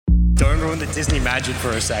ruin the Disney magic for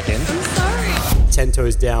a second. I'm sorry. 10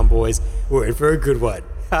 toes down, boys. We're in for a good one.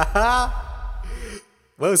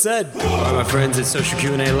 Well said. All right, my friends, it's Social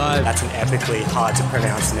Q&A Live. That's an epically hard to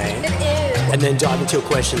pronounce name. It is. And then dive into your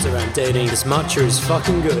questions around dating. This matcha is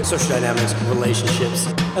fucking good. Social dynamics, relationships.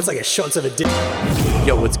 That's like a shots of a dick.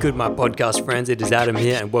 Yo, what's good, my podcast friends? It is Adam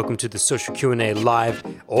here, and welcome to the Social Q&A Live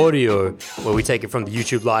audio, where we take it from the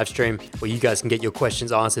YouTube live stream, where you guys can get your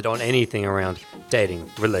questions answered on anything around dating,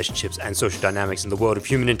 relationships, and social dynamics in the world of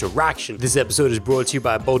human interaction. This episode is brought to you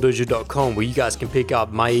by bulldozer.com, where you guys can pick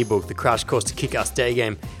up my ebook, The Crash Course to Kick-Ass Day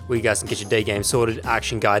Game, where you guys can get your day game sorted,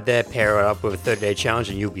 action guide there, pair it up with a 30-day challenge,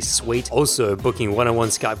 and you'll be sweet. Also, booking one-on-one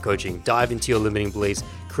Skype coaching, dive into your limiting beliefs,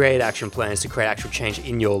 create action plans to create actual change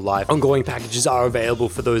in your life. Ongoing packages are available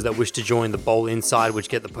for those that wish to join the Bowl Inside, which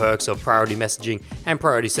get the perks of priority messaging and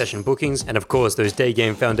priority session bookings, and of course those day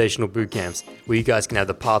game foundational boot camps, where you guys can have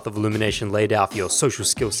the path of illumination laid out for your social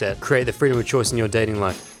skill set, create the freedom of choice in your dating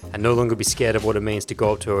life, and no longer be scared of what it means to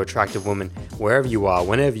go up to an attractive woman wherever you are,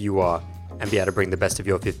 whenever you are, and be able to bring the best of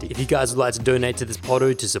your 50. If you guys would like to donate to this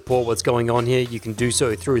poddo to support what's going on here, you can do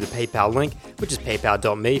so through the PayPal link, which is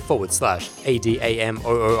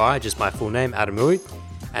paypal.me/ADAMOOI, just my full name, Adam Mui.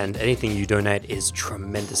 And anything you donate is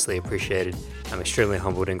tremendously appreciated. I'm extremely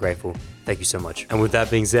humbled and grateful. Thank you so much. And with that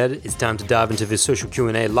being said, it's time to dive into this Social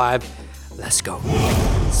Q&A Live. Let's go.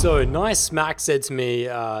 So, Nice Smack said to me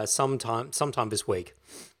sometime this week,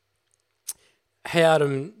 "Hey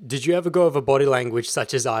Adam, did you ever go over body language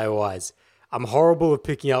such as IOIs? I'm horrible at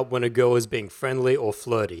picking up when a girl is being friendly or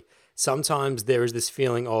flirty. Sometimes there is this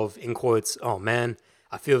feeling of, in quotes, oh man,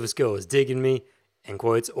 I feel this girl is digging me, end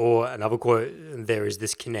quotes, or another quote, there is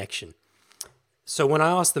this connection. So when I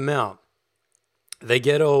ask them out, they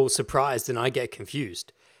get all surprised and I get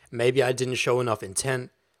confused. Maybe I didn't show enough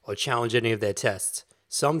intent or challenge any of their tests.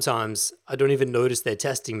 Sometimes I don't even notice they're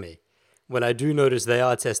testing me. When I do notice they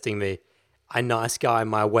are testing me, I nice guy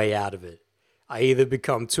my way out of it. I either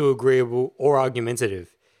become too agreeable or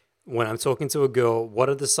argumentative. When I'm talking to a girl, what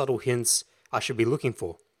are the subtle hints I should be looking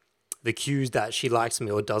for? The cues that she likes me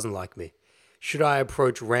or doesn't like me. Should I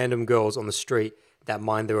approach random girls on the street that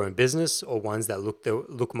mind their own business or ones that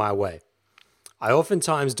look my way? I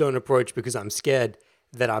oftentimes don't approach because I'm scared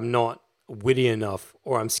that I'm not witty enough,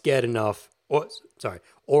 or I'm scared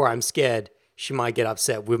she might get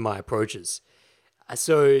upset with my approaches."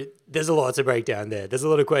 So there's a lot to break down there. There's a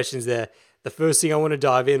lot of questions there. The first thing I want to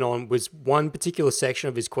dive in on was one particular section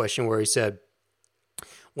of his question where he said,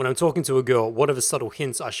 when I'm talking to a girl, what are the subtle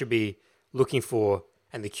hints I should be looking for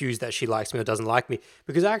and the cues that she likes me or doesn't like me?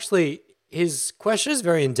 Because actually his question is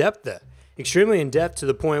very in-depth there, extremely in-depth, to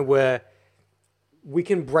the point where we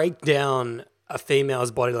can break down a female's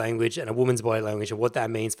body language and a woman's body language and what that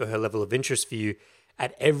means for her level of interest for you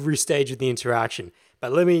at every stage of the interaction.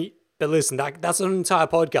 But listen, that's an entire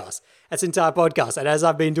podcast. That's an entire podcast. And as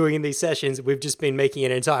I've been doing in these sessions, we've just been making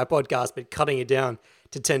an entire podcast, but cutting it down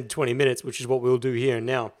to 10 to 20 minutes, which is what we'll do here and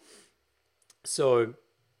now. So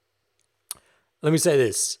let me say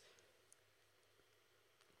this.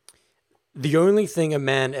 The only thing a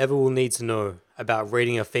man ever will need to know about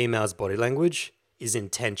reading a female's body language is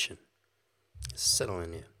intention. Settle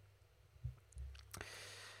in here.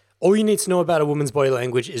 All you need to know about a woman's body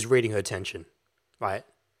language is reading her tension, right?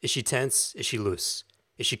 Is she tense? Is she loose?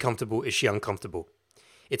 Is she comfortable? Is she uncomfortable?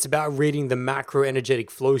 It's about reading the macro energetic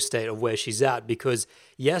flow state of where she's at, because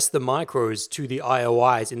yes, the micros to the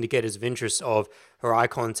IOIs, indicators of interest of her eye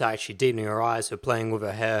contact, she deepening her eyes, her playing with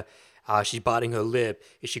her hair, she's biting her lip,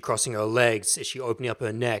 is she crossing her legs, is she opening up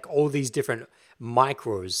her neck, all these different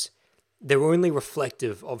micros, they're only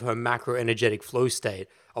reflective of her macro energetic flow state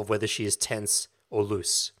of whether she is tense or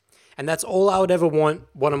loose. And that's all I would ever want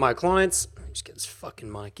one of my clients. Just get this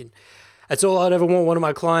fucking mic in. That's all I'd ever want one of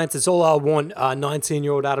my clients. It's all I want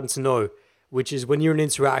 19-year-old Adam to know, which is when you're in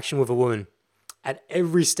interaction with a woman, at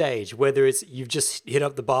every stage, whether it's you've just hit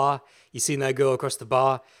up the bar, you've seen that girl across the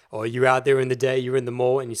bar, or you're out there in the day, you're in the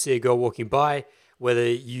mall and you see a girl walking by, whether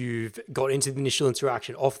you've got into the initial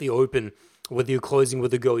interaction off the open, whether you're closing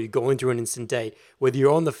with a girl, you're going through an instant date, whether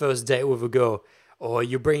you're on the first date with a girl, or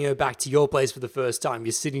you're bringing her back to your place for the first time,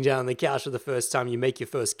 you're sitting down on the couch for the first time, you make your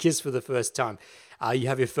first kiss for the first time, you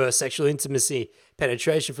have your first sexual intimacy,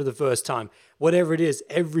 penetration for the first time, whatever it is,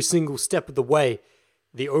 every single step of the way,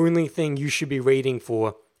 the only thing you should be reading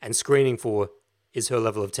for and screening for is her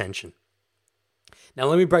level of tension. Now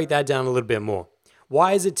let me break that down a little bit more.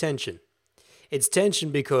 Why is it tension? It's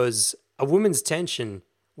tension because a woman's tension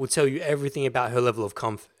will tell you everything about her level of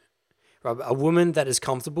comfort. A woman that is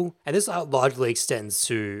comfortable, and this largely extends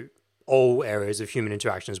to all areas of human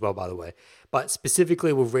interaction as well, by the way, but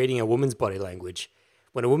specifically with reading a woman's body language,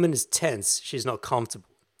 When a woman is tense, she's not comfortable,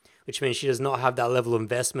 which means she does not have that level of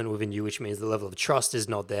investment within you, which means the level of trust is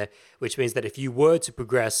not there, which means that if you were to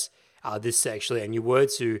progress this sexually and you were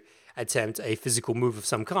to attempt a physical move of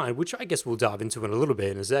some kind, which I guess we'll dive into in a little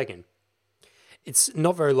bit in a second, it's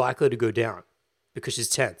not very likely to go down because she's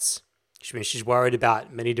tense. Which means she's worried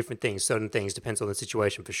about many different things. Certain things depends on the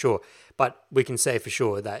situation for sure. But we can say for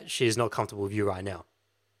sure that she is not comfortable with you right now,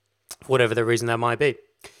 whatever the reason that might be.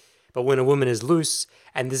 But when a woman is loose,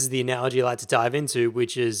 and this is the analogy I like to dive into,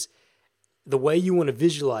 which is the way you want to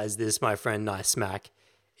visualize this, my friend Nice Smack,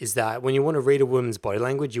 is that when you want to read a woman's body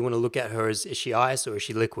language, you want to look at her as, is she ice or is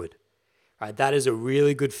she liquid? Right? That is a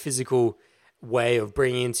really good physical way of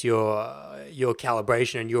bringing into your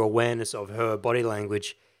calibration and your awareness of her body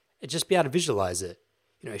language. Just be able to visualize it.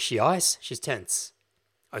 Is she ice? She's tense.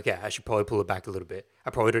 Okay, I should probably pull it back a little bit.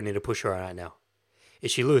 I probably don't need to push her right now.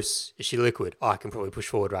 Is she loose? Is she liquid? Oh, I can probably push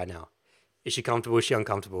forward right now. Is she comfortable? Is she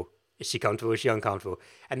uncomfortable? Is she comfortable? Is she uncomfortable?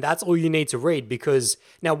 And that's all you need to read because,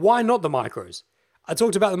 now why not the micros? I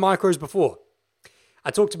talked about the micros before.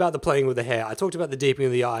 I talked about the playing with the hair. I talked about the deepening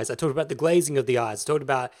of the eyes. I talked about the glazing of the eyes. I talked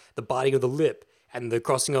about the biting of the lip and the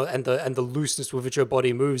crossing of, and the looseness with which your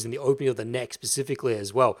body moves and the opening of the neck specifically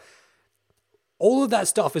as well. All of that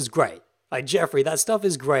stuff is great. Like, Jeffrey, that stuff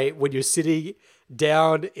is great when you're sitting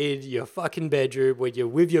down in your fucking bedroom, when you're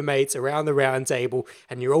with your mates around the round table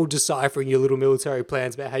and you're all deciphering your little military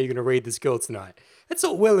plans about how you're going to read this girl tonight. That's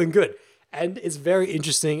all well and good. And it's very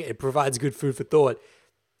interesting. It provides good food for thought.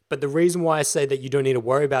 But the reason why I say that you don't need to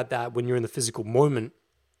worry about that when you're in the physical moment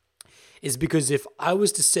is because if I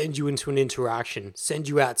was to send you into an interaction, send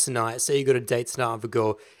you out tonight, say you got a date tonight with a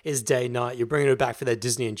girl, it's day night, you're bringing her back for that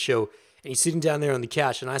Disney and chill, and you're sitting down there on the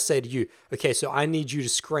couch, and I say to you, okay, so I need you to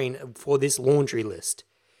screen for this laundry list.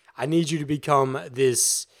 I need you to become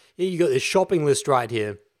this, you got this shopping list right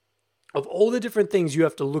here of all the different things you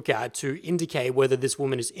have to look at to indicate whether this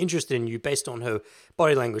woman is interested in you based on her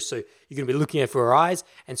body language. So you're going to be looking at for her eyes,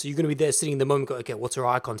 and so you're going to be there sitting in the moment going, okay, what's her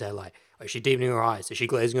eye contact like? Is she deepening her eyes? Is she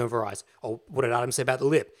glazing over her eyes? Or what did Adam say about the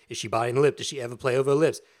lip? Is she biting the lip? Does she ever play over her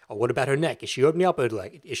lips? Or what about her neck? Is she opening up her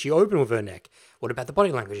leg? Is she open with her neck? What about the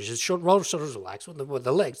body language? Is she roll her shoulders relaxed with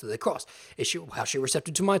the legs? Do they cross? How's she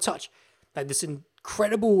receptive to my touch? Like this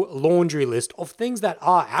incredible laundry list of things that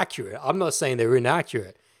are accurate. I'm not saying they're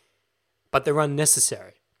inaccurate, but they're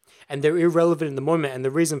unnecessary. And they're irrelevant in the moment. And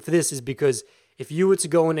the reason for this is because if you were to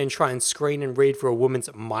go in and try and screen and read for a woman's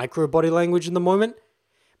micro body language in the moment,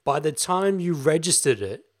 by the time you registered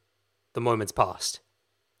it, the moment's passed.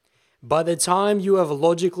 By the time you have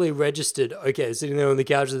logically registered, okay, sitting there on the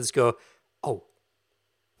couch with this girl, oh,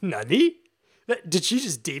 nani? Did she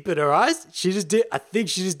just deepen her eyes? I think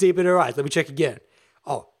she just deepened her eyes. Let me check again.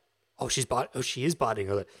 Oh, she is biting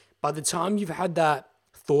her lip. By the time you've had that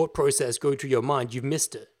thought process go through your mind, you've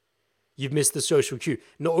missed it. You've missed the social cue.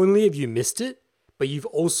 Not only have you missed it, but you've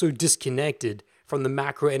also disconnected from the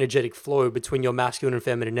macro energetic flow between your masculine and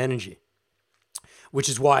feminine energy. Which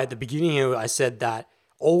is why at the beginning here I said that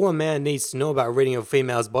all a man needs to know about reading a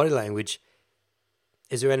female's body language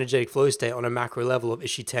is her energetic flow state on a macro level of,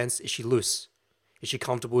 is she tense? Is she loose? Is she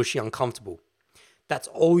comfortable? Is she uncomfortable? That's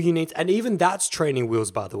all you need. And even that's training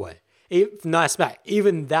wheels, by the way. Nice back.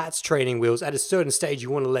 Even that's training wheels. At a certain stage, you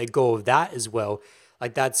want to let go of that as well.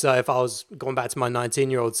 Like that's if I was going back to my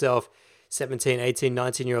 19-year-old self, 17, 18,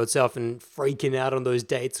 19-year-old self and freaking out on those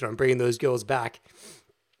dates and I'm bringing those girls back.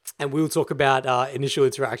 And we'll talk about initial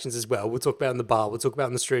interactions as well. We'll talk about in the bar. We'll talk about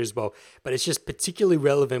on the street as well. But it's just particularly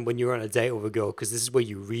relevant when you're on a date with a girl because this is where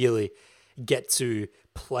you really get to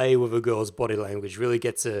play with a girl's body language, really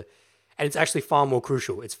get to... And it's actually far more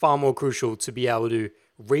crucial. It's far more crucial to be able to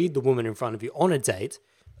read the woman in front of you on a date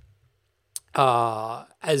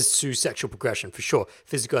as to sexual progression, for sure.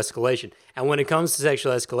 Physical escalation. And when it comes to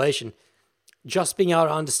sexual escalation, just being able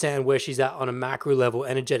to understand where she's at on a macro level,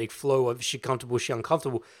 energetic flow of is she comfortable, is she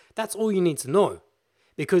uncomfortable, that's all you need to know.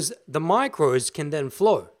 Because the micros can then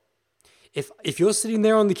flow. If you're sitting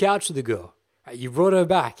there on the couch with the girl, right, you brought her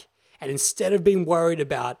back, and instead of being worried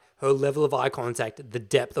about her level of eye contact, the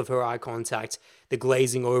depth of her eye contact, the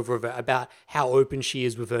glazing over of it, about how open she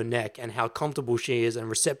is with her neck and how comfortable she is and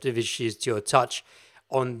receptive she is to your touch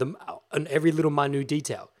on every little minute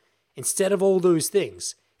detail. Instead of all those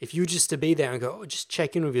things, if you just to be there and go, just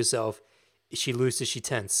check in with yourself. Is she loose? Is she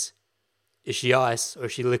tense? Is she ice or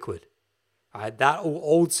is she liquid? All right, that will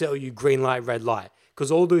all tell you green light, red light.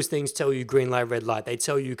 Because all those things tell you green light, red light. They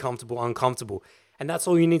tell you comfortable, uncomfortable. And that's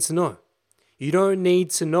all you need to know. You don't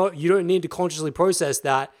need to consciously process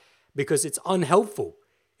that because it's unhelpful.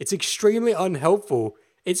 It's extremely unhelpful.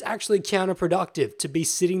 It's actually counterproductive to be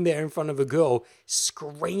sitting there in front of a girl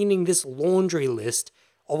screening this laundry list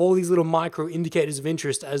of all these little micro indicators of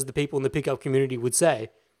interest, as the people in the pickup community would say.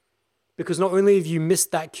 Because not only have you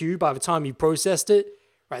missed that cue by the time you processed it,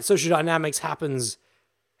 right? Social dynamics happens,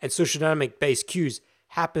 and social dynamic based cues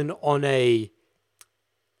happen on a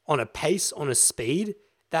pace, on a speed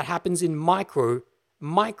that happens in micro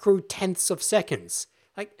tenths of seconds.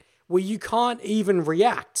 Like, where you can't even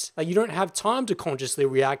react. Like, you don't have time to consciously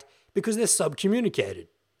react because they're subcommunicated.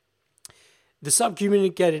 The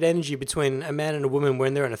subcommunicated energy between a man and a woman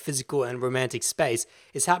when they're in a physical and romantic space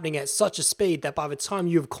is happening at such a speed that by the time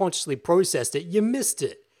you've consciously processed it, you missed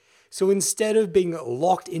it. So instead of being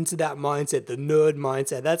locked into that mindset, the nerd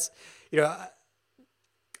mindset, that's,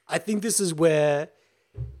 I think this is where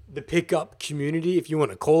the pickup community, if you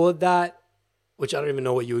want to call it that, which I don't even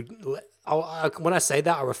know what you would, when I say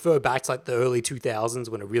that, I refer back to like the early 2000s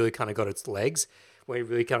when it really kind of got its legs, when it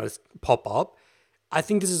really kind of pop up. I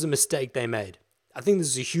think this is a mistake they made. I think this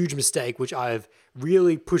is a huge mistake which I've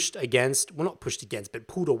really pushed against, well, not pushed against, but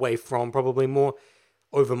pulled away from probably more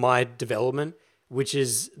over my development, which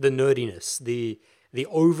is the nerdiness, the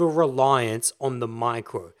over-reliance on the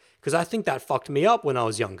micro. Because I think that fucked me up when I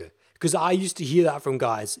was younger. Because I used to hear that from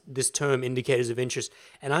guys, this term, indicators of interest.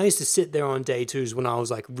 And I used to sit there on day twos when I was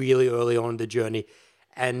like really early on in the journey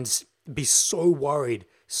and be so worried,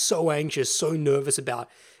 so anxious, so nervous about,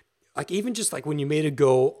 like, even just like when you meet a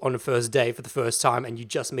girl on a first date for the first time and you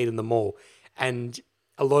just meet in the mall. And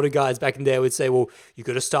a lot of guys back in there would say, well, you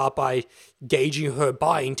got to start by gauging her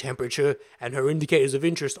buying temperature and her indicators of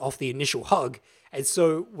interest off the initial hug. And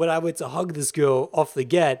so when I went to hug this girl off the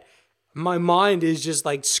get, my mind is just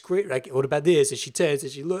like, like, what about this? Is she tense?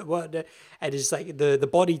 Is she look? What? And it's like the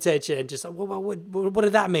body tension and just like, what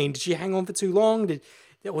did that mean? Did she hang on for too long?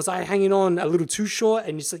 Was I hanging on a little too short?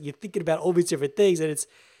 And it's like you're thinking about all these different things, and it's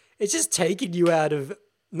just taking you out of.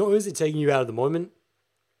 Not only is it taking you out of the moment,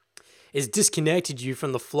 it's disconnected you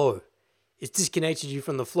from the flow. It's disconnected you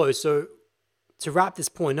from the flow. So to wrap this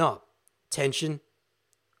point up, tension,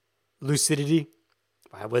 lucidity,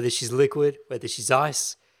 right? Whether she's liquid, whether she's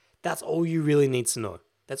ice. That's all you really need to know.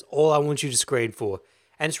 That's all I want you to screen for.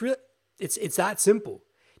 And it's that simple.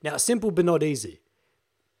 Now, simple but not easy.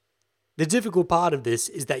 The difficult part of this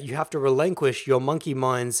is that you have to relinquish your monkey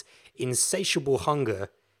mind's insatiable hunger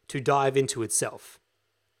to dive into itself.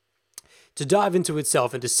 To dive into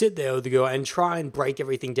itself and to sit there with the girl and try and break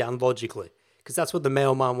everything down logically. Because that's what the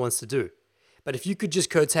male mind wants to do. But if you could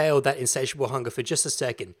just curtail that insatiable hunger for just a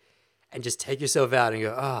second and just take yourself out and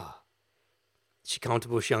go, is she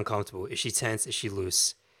comfortable? Is she uncomfortable? Is she tense? Is she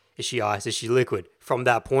loose? Is she ice? Is she liquid? From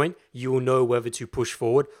that point, you will know whether to push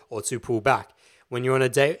forward or to pull back. When you're on a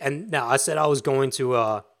date, and now I said I was going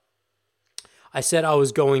to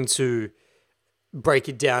break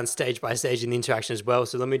it down stage by stage in the interaction as well.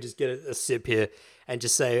 So let me just get a sip here and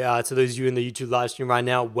just say to those of you in the YouTube live stream right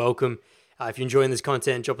now, welcome. If you're enjoying this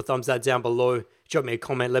content, drop a thumbs up down below. Drop me a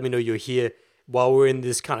comment. Let me know you're here. While we're in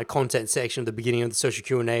this kind of content section at the beginning of the social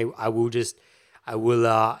Q&A, I will,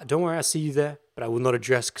 don't worry, I'll see you there, but I will not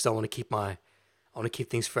address because I want to keep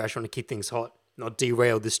things fresh. I want to keep things hot, not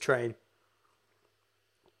derail this train.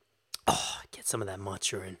 Get some of that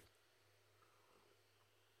matcha in.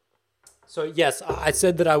 So yes, I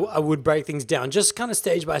said that I would break things down just kind of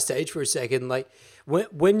stage by stage for a second. Like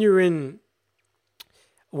when you're in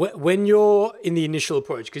the initial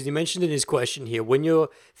approach, because you mentioned in his question here, when you're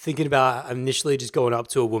thinking about initially just going up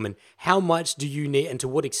to a woman, how much do you need and to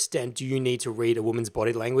what extent do you need to read a woman's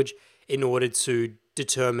body language in order to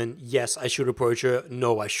determine, yes, I should approach her,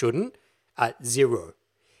 no, I shouldn't? Zero.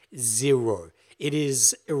 It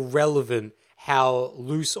is irrelevant how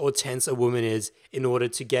loose or tense a woman is in order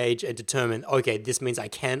to gauge and determine, okay, this means I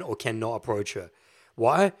can or cannot approach her.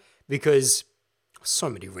 Why? Because so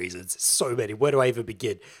many reasons, so many. Where do I even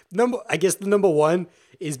begin? I guess the number one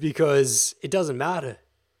is because it doesn't matter.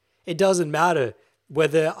 It doesn't matter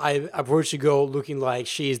whether I approach a girl looking like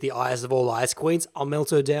she is the ice of all ice queens, I'll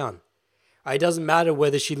melt her down. It doesn't matter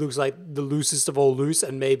whether she looks like the loosest of all loose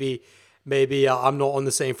and maybe I'm not on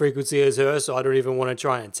the same frequency as her, so I don't even want to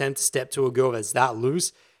try and attempt to step to a girl that's that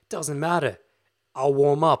loose. Doesn't matter. I'll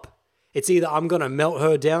warm up. It's either I'm going to melt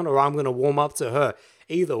her down or I'm going to warm up to her.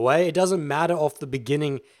 Either way, it doesn't matter off the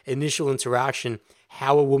beginning initial interaction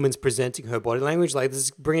how a woman's presenting her body language. Like,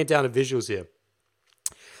 let's bring it down to visuals here.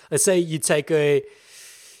 Let's say you take a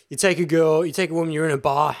woman, you're in a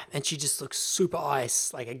bar, and she just looks super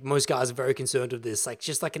ice. Like, most guys are very concerned with this. Like,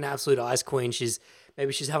 just like an absolute ice queen.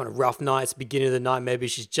 Maybe she's having a rough night. It's the beginning of the night. Maybe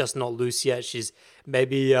she's just not loose yet.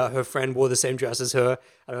 Maybe her friend wore the same dress as her.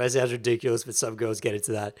 I know that sounds ridiculous, but some girls get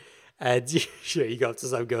into that. And sure, you go up to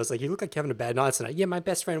some girls like, you look like you're having a bad night tonight. Yeah, my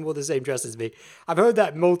best friend wore the same dress as me. I've heard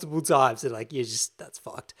that multiple times. And like, that's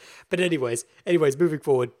fucked. But anyways, moving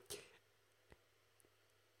forward.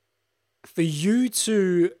 For you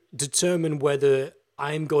to determine whether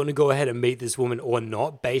I'm going to go ahead and meet this woman or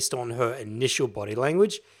not based on her initial body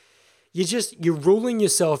language, you're ruling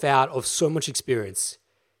yourself out of so much experience.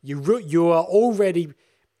 You are already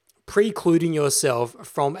precluding yourself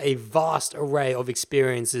from a vast array of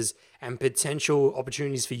experiences and potential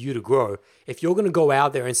opportunities for you to grow. If you're going to go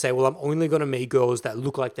out there and say, well, I'm only going to meet girls that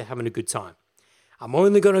look like they're having a good time. I'm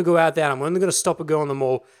only going to go out there, I'm only going to stop a girl in the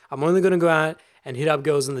mall. I'm only going to go out and hit up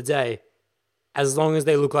girls in the day as long as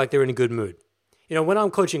they look like they're in a good mood. You know, when I'm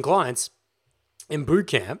coaching clients in boot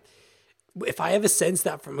camp, if I ever sense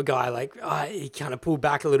that from a guy, like he kind of pulled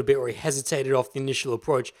back a little bit or he hesitated off the initial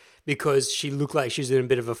approach because she looked like she was in a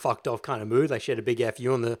bit of a fucked off kind of mood, like she had a big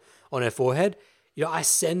FU on her forehead, you know, I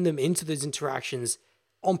send them into those interactions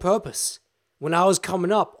on purpose. When I was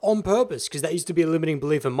coming up, on purpose, because that used to be a limiting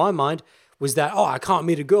belief in my mind, was that, I can't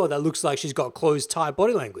meet a girl that looks like she's got closed, tight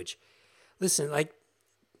body language. Listen, like,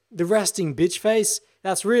 the resting bitch face,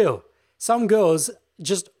 that's real. Some girls,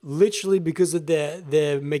 just literally because of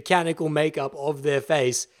their mechanical makeup of their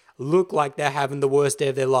face, look like they're having the worst day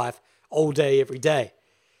of their life all day, every day.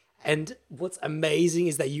 And what's amazing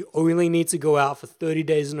is that you only need to go out for 30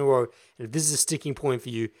 days in a row, and if this is a sticking point for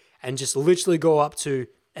you, and just literally go up to,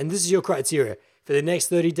 and this is your criteria, for the next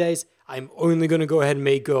 30 days, I'm only going to go ahead and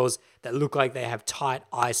meet girls that look like they have tight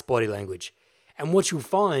ice body language. And what you'll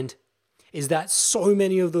find is that so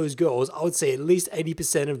many of those girls, I would say at least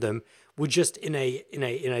 80% of them, were just in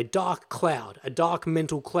a dark cloud, a dark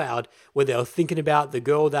mental cloud, where they were thinking about the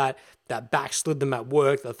girl that backslid them at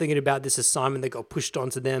work. They're thinking about this assignment that got pushed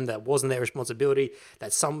onto them that wasn't their responsibility,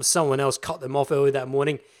 that someone else cut them off early that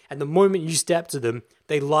morning. And the moment you step to them,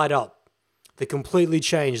 they light up. They completely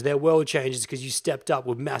change. Their world changes because you stepped up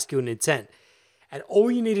with masculine intent. And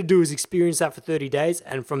all you need to do is experience that for 30 days.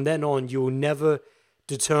 And from then on, you will never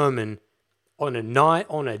determine on a night,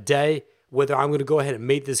 on a day, whether I'm going to go ahead and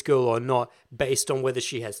meet this girl or not based on whether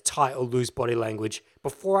she has tight or loose body language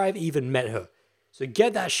before I've even met her. So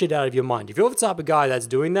get that shit out of your mind. If you're the type of guy that's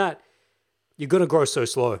doing that, you're going to grow so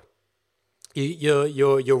slow.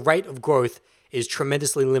 Your rate of growth is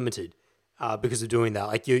tremendously limited because of doing that.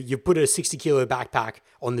 Like you put a 60 kilo backpack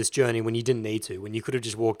on this journey when you didn't need to, when you could have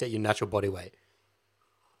just walked at your natural body weight.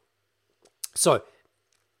 So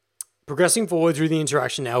progressing forward through the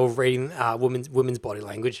interaction now of reading women's body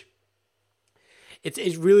language,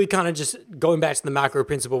 it's really kind of just going back to the macro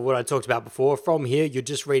principle of what I talked about before. From here, you're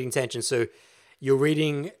just reading tension. So you're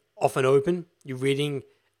reading off and open. You're reading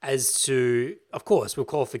as to, of course, with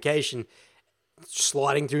qualification,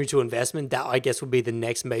 sliding through to investment. That, I guess, would be the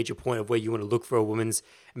next major point of where you want to look for a woman's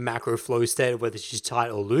macro flow state of whether she's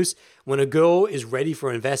tight or loose. When a girl is ready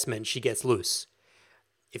for investment, she gets loose.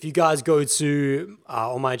 If you guys go to,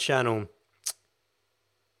 on my channel,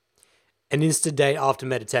 an instant date after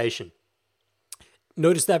meditation,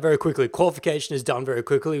 notice that very quickly. Qualification is done very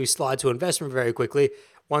quickly. We slide to investment very quickly.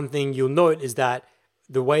 One thing you'll note is that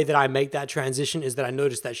the way that I make that transition is that I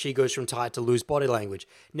notice that she goes from tight to loose body language.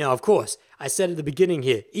 Now, of course, I said at the beginning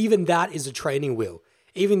here, even that is a training wheel.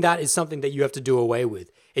 Even that is something that you have to do away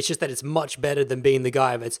with. It's just that it's much better than being the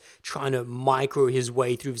guy that's trying to micro his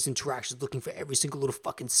way through his interactions, looking for every single little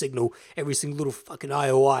fucking signal, every single little fucking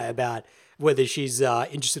IOI about whether she's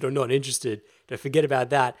interested or not interested. Don't forget about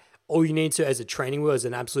that. All you need to, as a training wheel, as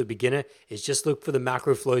an absolute beginner, is just look for the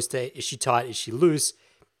macro flow state. Is she tight? Is she loose?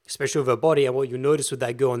 Especially with her body. And what you'll notice with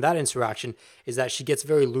that girl in that interaction is that she gets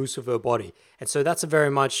very loose with her body. And so that's a very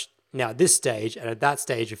much, now at this stage, and at that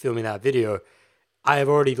stage of filming that video, I have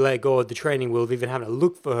already let go of the training wheel of even having to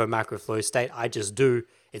look for her macro flow state. I just do.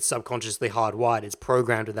 It's subconsciously hardwired. It's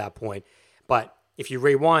programmed at that point. But if you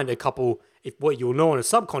rewind a couple, if what you'll know on a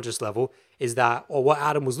subconscious level is that, or what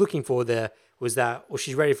Adam was looking for there, was that, well,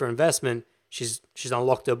 she's ready for investment. She's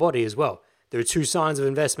unlocked her body as well. There are two signs of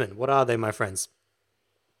investment. What are they, my friends?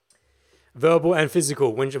 Verbal and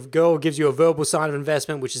physical. When a girl gives you a verbal sign of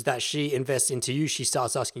investment, which is that she invests into you, she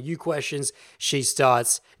starts asking you questions, she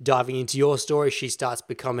starts diving into your story, she starts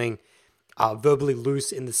becoming verbally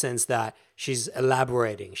loose in the sense that she's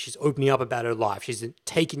elaborating, she's opening up about her life, she's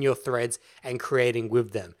taking your threads and creating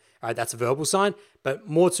with them. All right, that's a verbal sign, but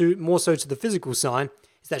more so to the physical sign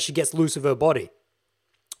is that she gets loose of her body.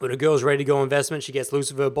 When a girl's ready to go investment, she gets loose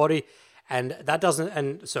of her body. And that doesn't,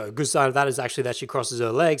 and so a good sign of that is actually that she crosses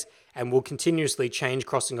her legs and will continuously change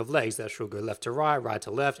crossing of legs. That she'll go left to right, right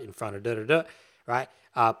to left, in front of right?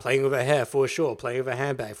 Playing with her hair for sure, playing with her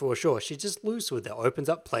handbag for sure. She's just loose with it, opens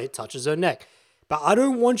up, play, touches her neck. But I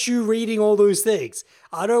don't want you reading all those things.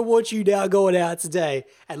 I don't want you now going out today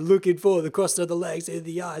and looking for the cross of the legs and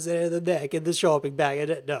the eyes and the neck and the shopping bag.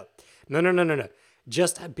 And no.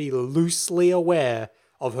 Just be loosely aware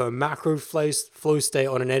of her macro flow state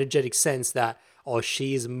on an energetic sense that, oh,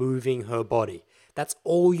 she is moving her body. That's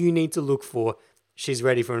all you need to look for. She's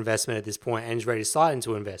ready for investment at this point and is ready to slide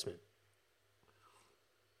into investment.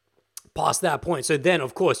 Past that point. So then,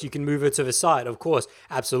 of course, you can move her to the side. Of course,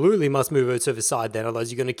 absolutely must move her to the side then,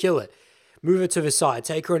 otherwise you're going to kill it. Move her to the side.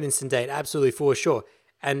 Take her on instant date. Absolutely, for sure.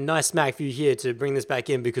 And nice smack for you here to bring this back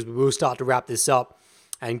in because we will start to wrap this up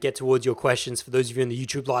and get towards your questions. For those of you in the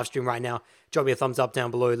YouTube live stream right now, drop me a thumbs up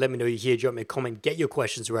down below. Let me know you're here. Drop me a comment. Get your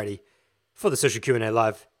questions ready for the social Q&A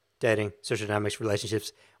live. Dating, social dynamics,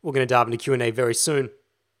 relationships. We're going to dive into Q&A very soon.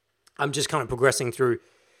 I'm just kind of progressing through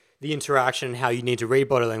the interaction and how you need to read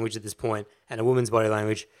body language at this point and a woman's body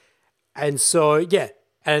language. And so, yeah.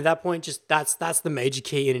 And at that point, just that's the major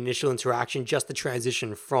key in initial interaction, just the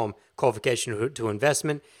transition from qualification to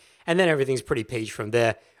investment. And then everything's pretty peach from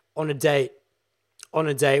there. On a date,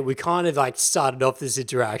 we kind of like started off this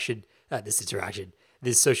social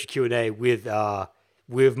Q&A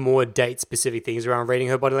with more date-specific things around reading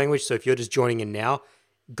her body language. So if you're just joining in now,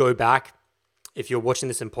 go back. If you're watching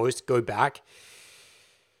this in post, go back.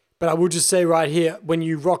 But I will just say right here, when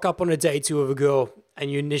you rock up on a date to with a girl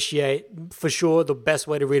and you initiate, for sure, the best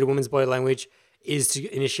way to read a woman's body language is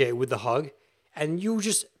to initiate with the hug. And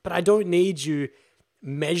but I don't need you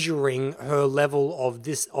measuring her level of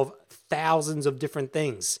thousands of different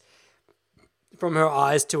things. From her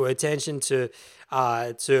eyes to her attention to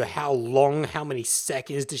how long, how many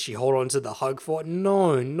seconds does she hold on to the hug for?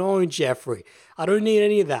 No, Jeffrey. I don't need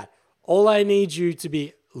any of that. All I need you to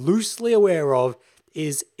be loosely aware of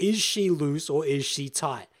is she loose or is she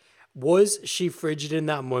tight? Was she frigid in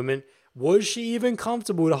that moment? Was she even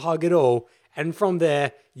comfortable to hug at all? And from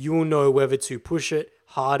there, you will know whether to push it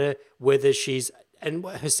harder, and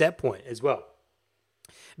her set point as well.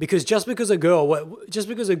 Because just because a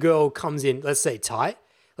girl comes in, let's say tight,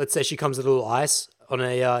 let's say she comes a little ice on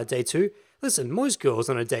a day two. Listen, most girls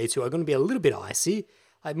on a day two are going to be a little bit icy.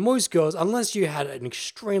 Like most girls, unless you had an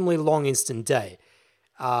extremely long instant day,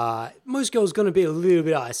 most girls are going to be a little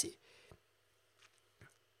bit icy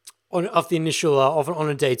on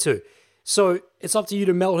a day two. So it's up to you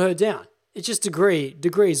to melt her down. It's just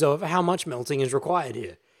degrees of how much melting is required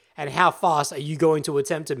here, and how fast are you going to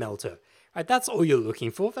attempt to melt her. Right, that's all you're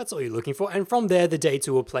looking for. And from there, the day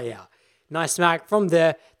two will play out. Nice smack. From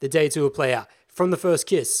there, the day two will play out. From the first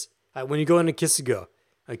kiss, when you go in to kiss a girl,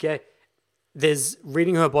 okay, there's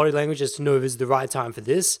reading her body language as to know if it's the right time for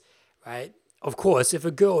this, right? Of course, if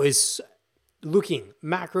a girl is looking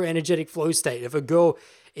macro energetic flow state, if a girl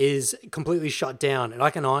is completely shut down and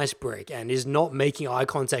like an ice brick and is not making eye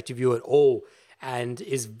contact with you at all and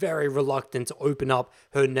is very reluctant to open up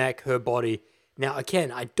her neck, her body. Now,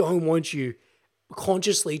 again, I don't want you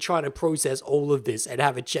consciously trying to process all of this and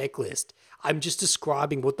have a checklist. I'm just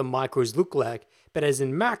describing what the micros look like. But as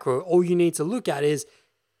in macro, all you need to look at is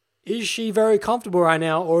she very comfortable right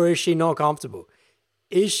now or is she not comfortable?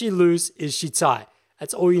 Is she loose? Is she tight?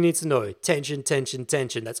 That's all you need to know. Tension.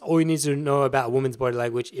 That's all you need to know about a woman's body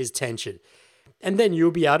language is tension. And then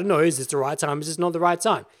you'll be able to know, is this the right time? Is this not the right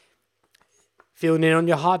time? Feeling in on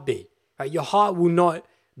your heartbeat. Right? Your heart will not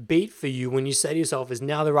beat for you when you say to yourself, is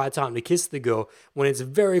now the right time to kiss the girl, when it's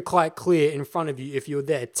very quite clear in front of you, if you're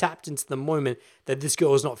there tapped into the moment, that this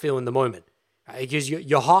girl is not feeling the moment. Right? Because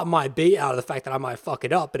your heart might beat out of the fact that I might fuck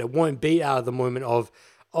it up, but it won't beat out of the moment of,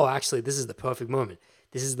 oh, actually, this is the perfect moment.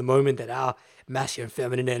 This is the moment that our masculine and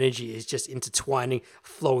feminine energy is just intertwining,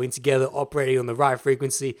 flowing together, operating on the right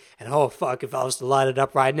frequency. And oh, fuck, if I was to light it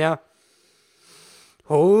up right now,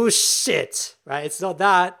 oh, shit, right? It's not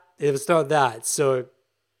that. It's not that. So,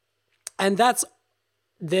 and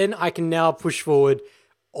then I can now push forward.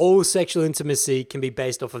 All sexual intimacy can be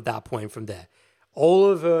based off of that point from there.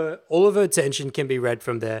 All of her attention can be read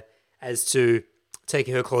from there as to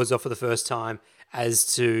taking her clothes off for the first time, as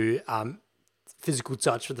to physical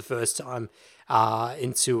touch for the first time,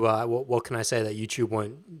 into what can I say that YouTube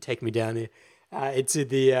won't take me down here, into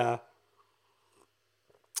the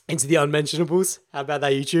unmentionables. How about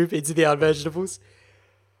that, YouTube? Into the unmentionables.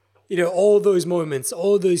 You know, all those moments,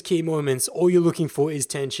 all those key moments, all you're looking for is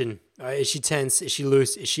tension. Right? Is she tense? Is she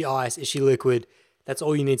loose? Is she ice? Is she liquid? That's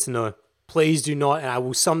all you need to know. Please do not, and I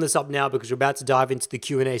will sum this up now because we're about to dive into the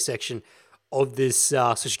Q&A section of this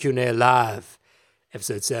social Q&A live,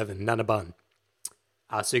 episode 7, Nana Bun.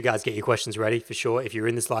 So you guys get your questions ready for sure. If you're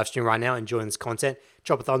in this live stream right now enjoying this content,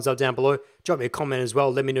 drop a thumbs up down below. Drop me a comment as well.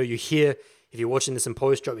 Let me know you're here. If you're watching this in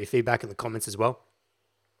post, drop me feedback in the comments as well.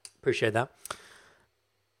 Appreciate that.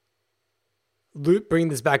 bring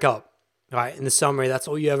this back up. All right, in the summary, that's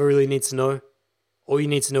all you ever really need to know. All you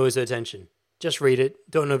need to know is her attention. Just read it.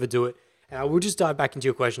 Don't overdo it. And I will just dive back into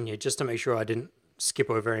your question here just to make sure I didn't skip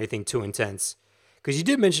over anything too intense. Because you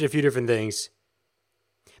did mention a few different things.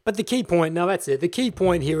 But the key point, no, that's it. The key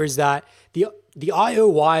point here is that the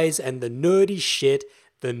IOIs and the nerdy shit,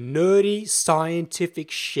 the nerdy scientific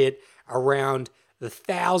shit around the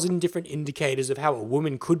 1,000 different indicators of how a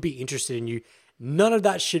woman could be interested in you, none of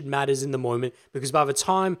that shit matters in the moment, because by the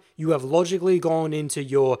time you have logically gone into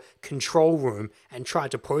your control room and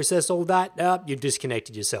tried to process all that, you've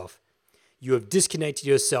disconnected yourself. You have disconnected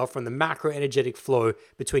yourself from the macro energetic flow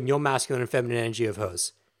between your masculine and feminine energy of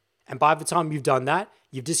hers. And by the time you've done that,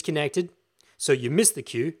 you've disconnected, so you missed the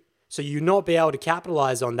cue, so you not be able to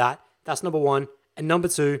capitalize on that. That's number one. And number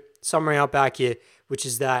two, summary out back here, which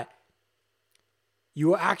is that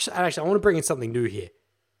you are actually, I want to bring in something new here.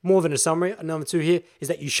 More than a summary, number two here is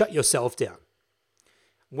that you shut yourself down.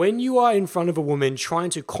 When you are in front of a woman trying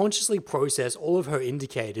to consciously process all of her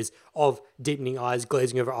indicators of deepening eyes,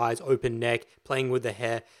 glazing over eyes, open neck, playing with the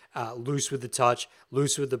hair, loose with the touch,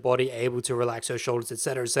 loose with the body, able to relax her shoulders,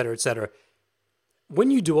 etc., etc., etc. When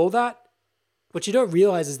you do all that, what you don't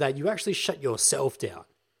realize is that you actually shut yourself down.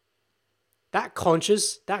 That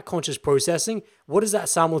conscious processing, what is that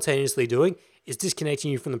simultaneously doing? Is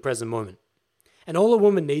disconnecting you from the present moment. And all a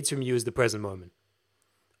woman needs from you is the present moment.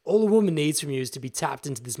 All a woman needs from you is to be tapped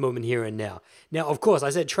into this moment here and now. Now, of course, I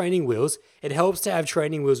said training wheels. It helps to have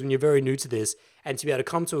training wheels when you're very new to this and to be able to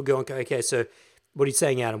come to a girl and go, okay, so what are you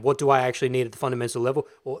saying, Adam? What do I actually need at the fundamental level?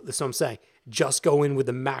 Well, that's what I'm saying. Just go in with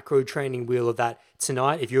the macro training wheel of that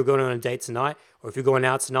tonight. If you're going on a date tonight, or if you're going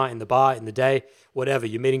out tonight in the bar, in the day, whatever,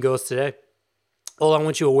 you're meeting girls today, all I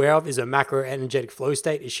want you aware of is a macro energetic flow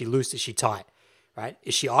state. Is she loose? Is she tight? Right?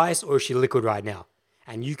 Is she ice or is she liquid right now?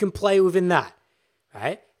 And you can play within that,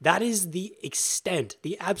 right? That is the extent,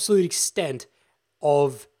 the absolute extent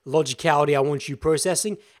of logicality I want you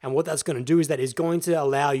processing. And what that's going to do is that is going to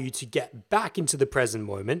allow you to get back into the present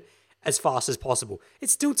moment as fast as possible.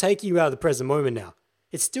 It's still taking you out of the present moment now.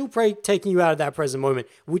 It's still taking you out of that present moment,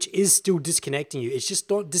 which is still disconnecting you. It's just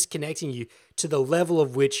not disconnecting you to the level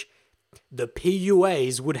of which the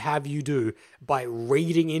PUAs would have you do by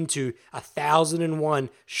reading into 1,001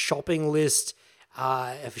 shopping list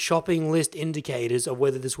indicators of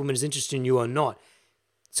whether this woman is interested in you or not.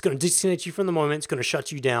 It's going to disconnect you from the moment, it's going to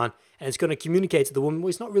shut you down, and it's going to communicate to the woman, well,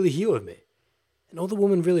 he's not really here with me. And all the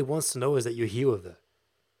woman really wants to know is that you're here with her,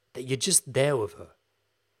 that you're just there with her,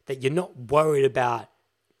 that you're not worried about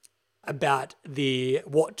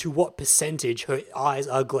what percentage her eyes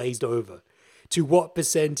are glazed over, to what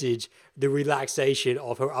percentage the relaxation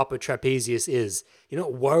of her upper trapezius is. You're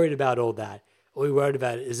not worried about all that. All you're worried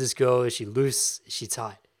about is this girl, is she loose, is she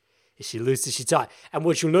tight? Is she loose, is she tight? And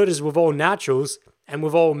what you'll notice with all naturals, and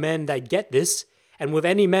with all men that get this, and with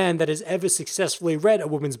any man that has ever successfully read a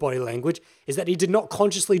woman's body language, is that he did not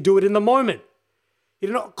consciously do it in the moment. He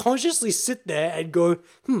did not consciously sit there and go,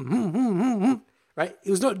 right?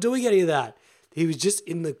 He was not doing any of that. He was just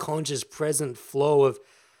in the conscious present flow of,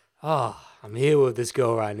 I'm here with this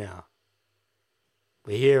girl right now.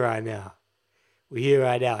 We're here right now. We're here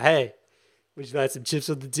right now. Hey, would you like some chips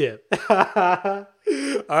with the dip? All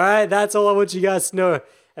right, that's all I want you guys to know.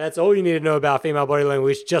 And that's all you need to know about female body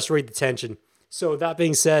language. Just read the tension. So that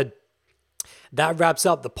being said, that wraps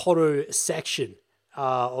up the Poto section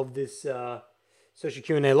of this social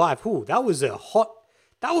Q&A live. Ooh, that was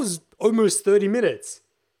almost 30 minutes.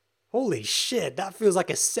 Holy shit, that feels like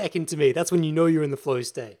a second to me. That's when you know you're in the flow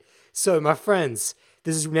state. So my friends,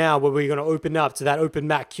 this is now where we're going to open up to that open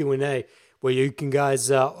Mac Q&A where you can guys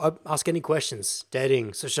ask any questions,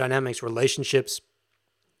 dating, social dynamics, relationships.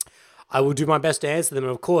 I will do my best to answer them.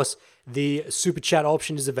 And of course, the super chat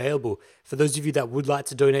option is available. For those of you that would like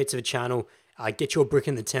to donate to the channel, get your brick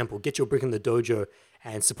in the temple, get your brick in the dojo,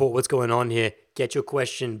 and support what's going on here. Get your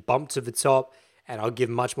question bumped to the top, and I'll give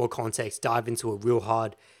much more context, dive into it real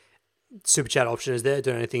hard. Super chat option is there.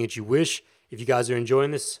 Donate anything that you wish. If you guys are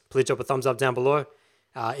enjoying this, please drop a thumbs up down below.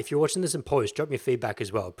 If you're watching this in post, drop me feedback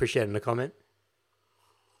as well. Appreciate it in a comment.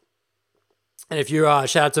 And if you're,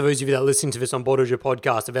 shout out to those of you that are listening to this on Bordojo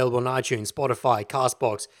Podcast, available on iTunes, Spotify,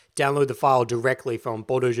 Castbox. Download the file directly from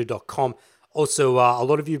bordojo.com. Also, a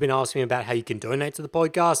lot of you have been asking me about how you can donate to the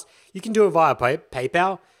podcast. You can do it via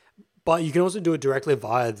PayPal, but you can also do it directly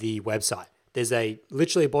via the website. There's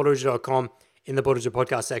literally bordojo.com. In the Bordojo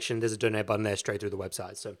Podcast section, there's a donate button there straight through the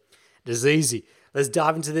website. So this is easy. Let's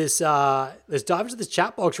dive into this. Let's dive into this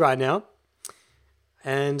chat box right now,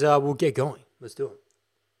 and we'll get going. Let's do it.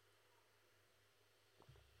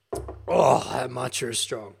 Oh, that matcha is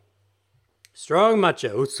strong. Strong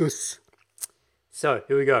matcha. So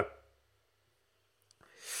here we go.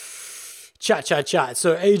 Chat.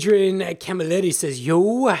 So Adrian Camilletti says,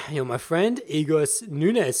 yo, my friend. Igor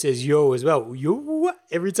Nunez says, yo, as well. Yo.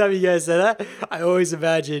 Every time you guys say that, I always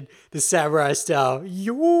imagine the samurai style.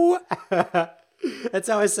 Yo. That's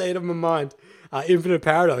how I say it in my mind. Infinite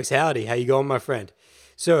Paradox, howdy. How you going, my friend?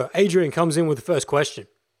 So Adrian comes in with the first question.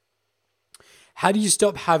 How do you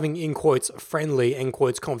stop having, in quotes, friendly, end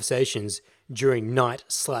quotes, conversations during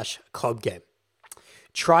night/club game?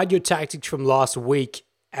 Tried your tactics from last week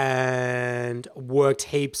and worked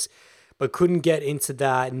heaps, but couldn't get into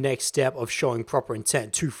that next step of showing proper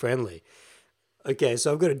intent. Too friendly. Okay,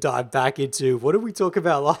 so I'm going to dive back into what did we talk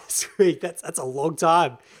about last week? That's a long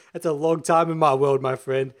time. That's a long time in my world, my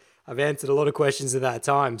friend. I've answered a lot of questions in that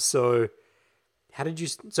time. So how did you?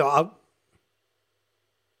 So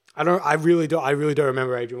I really don't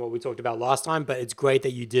remember, Adrian, what we talked about last time. But it's great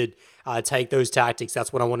that you did take those tactics.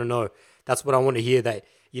 That's what I want to know. That's what I want to hear. That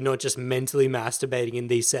you're not just mentally masturbating in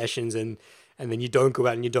these sessions and then you don't go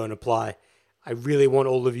out and you don't apply. I really want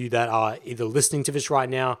all of you that are either listening to this right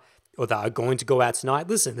now or that are going to go out tonight.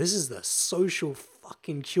 Listen, this is the social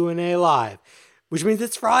fucking Q&A live, which means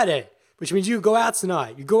it's Friday, which means you go out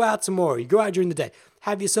tonight, you go out tomorrow, you go out during the day.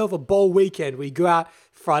 Have yourself a bowl weekend where you go out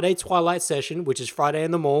Friday twilight session, which is Friday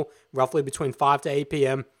in the mall, roughly between 5 to 8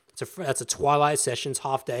 p.m. That's a twilight session,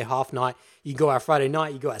 half day, half night. You go out Friday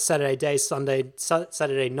night, you go out Saturday day,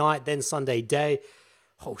 Saturday night, then Sunday day.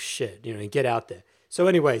 Oh shit, you get out there. So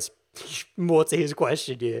anyways, more to his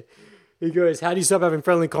question here. He goes, how do you stop having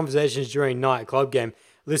friendly conversations during night club game?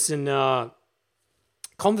 Listen,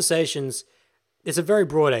 conversations, it's a very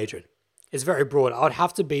broad, Adrian. It's very broad. I'd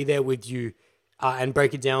have to be there with you and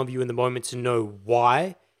break it down with you in the moment to know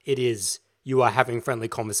why it is you are having friendly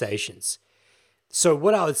conversations. So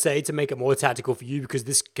what I would say to make it more tactical for you, because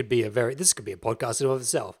this could be a podcast in and of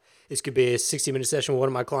itself. This could be a 60-minute session with one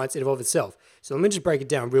of my clients in and of itself. So let me just break it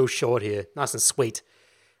down real short here, nice and sweet.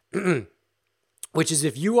 Which is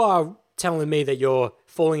if you are telling me that you're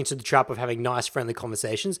falling into the trap of having nice, friendly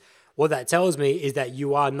conversations, what that tells me is that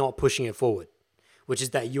you are not pushing it forward, which is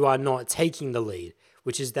that you are not taking the lead,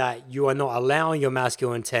 which is that you are not allowing your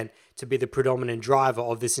masculine intent to be the predominant driver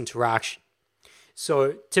of this interaction.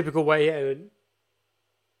 So typical way,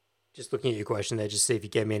 just looking at your question there, just see if you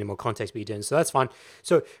gave me any more context, but you didn't. So that's fine.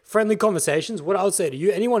 So friendly conversations, what I would say to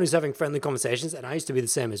you, anyone who's having friendly conversations, and I used to be the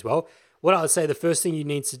same as well, what I would say the first thing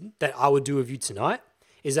that I would do with you tonight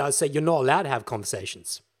is I would say you're not allowed to have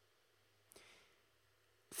conversations.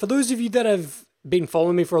 For those of you that have been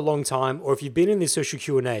following me for a long time, or if you've been in these social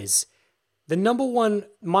Q&As, the number one,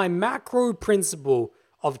 my macro principle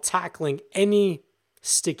of tackling any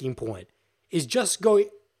sticking point is just go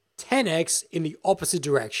 10x in the opposite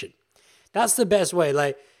direction. That's the best way.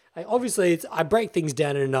 Like obviously, I break things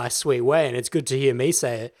down in a nice, sweet way, and it's good to hear me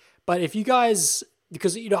say it. But if you guys,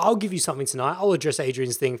 because I'll give you something tonight. I'll address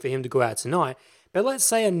Adrian's thing for him to go out tonight. But let's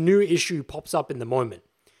say a new issue pops up in the moment.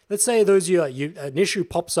 Let's say those of you, an issue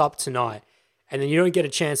pops up tonight, and then you don't get a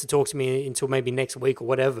chance to talk to me until maybe next week or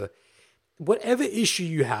whatever. Whatever issue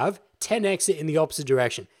you have, 10x it in the opposite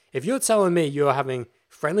direction. If you're telling me you're having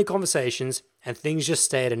friendly conversations and things just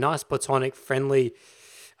stay at a nice platonic, friendly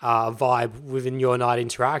vibe within your night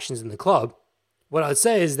interactions in the club, what I'd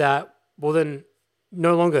say is that, well then,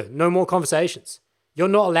 no more conversations. You're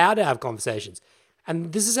not allowed to have conversations.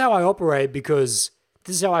 And this is how I operate because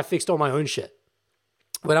this is how I fixed all my own shit.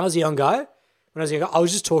 When I was a young guy, I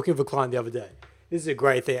was just talking with a client the other day. This is a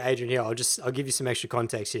great thing, Adrian, here. I'll give you some extra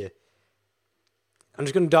context here. I'm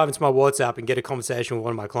just going to dive into my WhatsApp and get a conversation with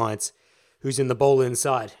one of my clients who's in the Bowl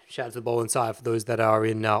Inside. Shout out to the Bowl Inside for those that are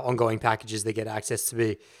in ongoing packages. They get access to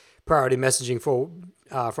the priority messaging from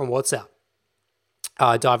WhatsApp.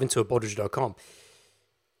 Dive into it, baldridge.com.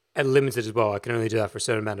 And limited as well. I can only do that for a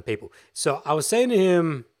certain amount of people. So I was saying to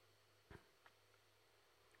him,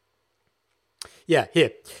 yeah,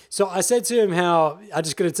 here. So I said to him how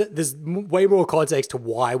there's way more context to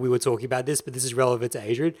why we were talking about this, but this is relevant to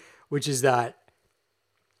Adrian, which is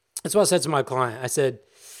that's what I said to my client. I said,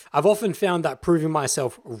 I've often found that proving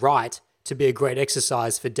myself right to be a great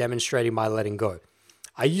exercise for demonstrating my letting go.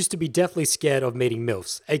 I used to be deathly scared of meeting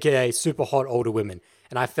MILFs, aka super hot older women,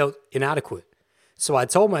 and I felt inadequate. So I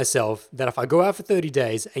told myself that if I go out for 30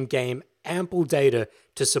 days and gain ample data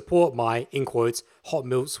to support my, in quotes, hot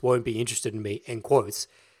MILFs won't be interested in me, end quotes,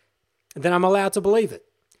 then I'm allowed to believe it.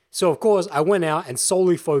 So of course, I went out and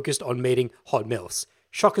solely focused on meeting hot MILFs.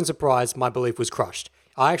 Shock and surprise, my belief was crushed.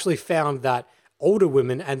 I actually found that older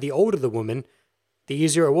women, and the older the woman, the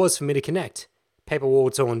easier it was for me to connect. Paper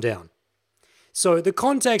wall torn down. So the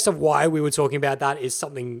context of why we were talking about that is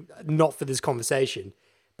something not for this conversation.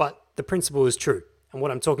 But the principle is true. And what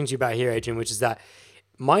I'm talking to you about here, Adrian, which is that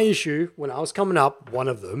my issue when I was coming up, one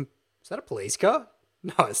of them, is that a police car?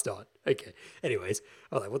 No, it's not. Okay. Anyways,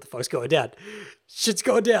 I was like, what the fuck's going down? Shit's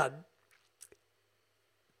going down.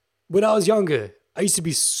 When I was younger, I used to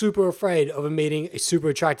be super afraid of meeting a super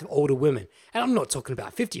attractive older women. And I'm not talking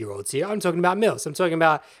about 50-year-olds here. I'm talking about MILFs. I'm talking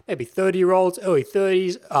about maybe 30-year-olds, early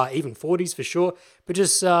 30s, even 40s for sure. But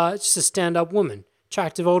just a stand-up woman,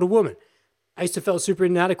 attractive older woman. I used to feel super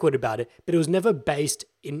inadequate about it, but it was never based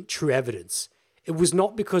in true evidence. It was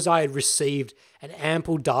not because I had received an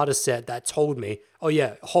ample data set that told me, oh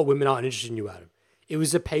yeah, hot women aren't interested in you, Adam. It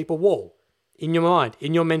was a paper wall in your mind,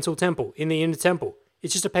 in your mental temple, in the inner temple.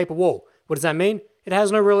 It's just a paper wall. What does that mean? It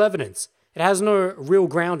has no real evidence. It has no real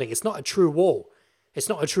grounding. It's not a true wall. It's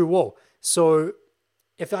not a true wall. So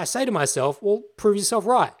if I say to myself, well, prove yourself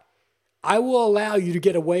right. I will allow you to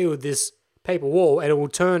get away with this paper wall, and it will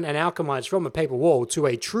turn and alchemize from a paper wall to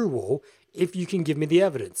a true wall if you can give me the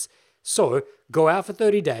evidence. So go out for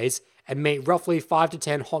 30 days and meet roughly 5 to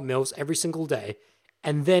 10 hot MILFs every single day.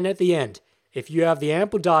 And then at the end, if you have the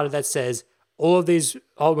ample data that says all of these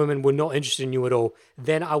hot women were not interested in you at all,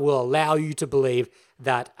 then I will allow you to believe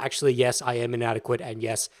that actually, yes, I am inadequate, and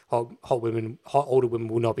yes, hot older women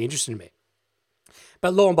will not be interested in me.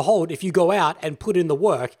 But lo and behold, if you go out and put in the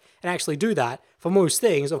work and actually do that, for most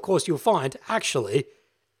things, of course, you'll find actually,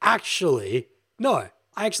 no,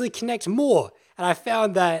 I actually connect more. And I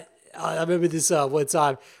found that, I remember this one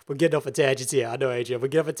time, we're getting off a tangent here. I know, Adrian, we're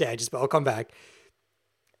getting off a tangent, but I'll come back.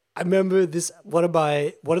 I remember this, one of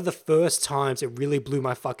the first times it really blew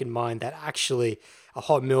my fucking mind that actually a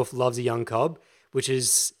hot MILF loves a young cub, which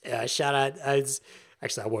is, shout out,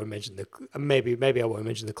 actually I won't mention maybe I won't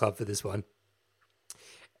mention the club for this one.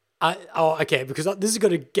 Okay, because this is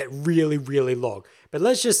going to get really, really long. But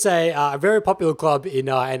let's just say a very popular club in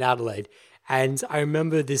Adelaide. And I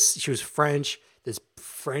remember this, she was French, this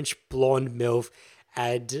French blonde MILF.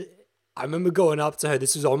 And I remember going up to her.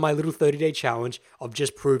 This was on my little 30-day challenge of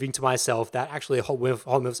just proving to myself that actually hot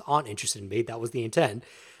MILFs aren't interested in me. That was the intent,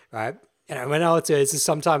 right? And I went out to her, this is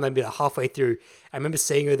sometime maybe halfway through. I remember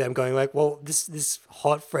seeing her them going like, well, this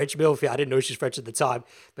hot French MILF, I didn't know she was French at the time,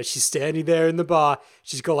 but she's standing there in the bar.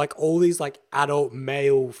 She's got like all these like adult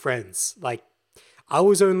male friends. Like I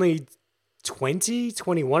was only 20,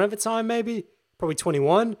 21 at the time, maybe, probably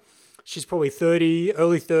 21. She's probably 30,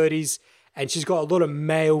 early 30s. And she's got a lot of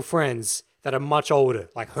male friends that are much older,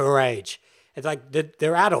 like her age. It's like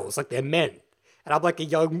they're adults, like they're men. And I'm like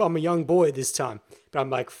I'm a young boy at this time. But I'm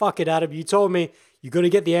like, fuck it, Adam. You told me you got to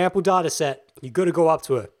get the ample data set. You got to go up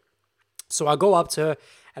to her. So I go up to her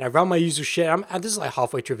and I run my usual shit. And this is like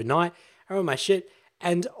halfway through the night. I run my shit.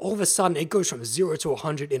 And all of a sudden it goes from 0 to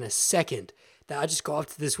 100 in a second. That I just go up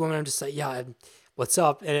to this woman. I'm just like, yeah, what's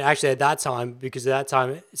up? And actually at that time, because at that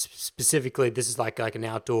time specifically, this is like an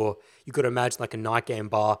outdoor, you got to imagine like a night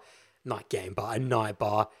bar, a night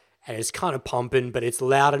bar. And it's kind of pumping, but it's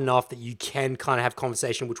loud enough that you can kind of have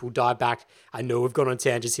conversation, which will dive back. I know we've gone on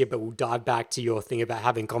tangents here, but we'll dive back to your thing about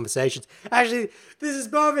having conversations. Actually, this is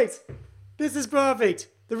perfect. This is perfect.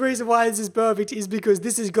 The reason why this is perfect is because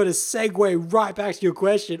this is going to segue right back to your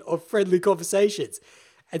question of friendly conversations.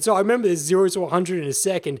 And so I remember this 0 to 100 in a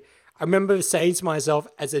second. I remember saying to myself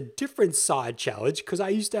as a different side challenge, because I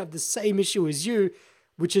used to have the same issue as you,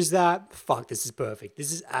 which is that, fuck, this is perfect.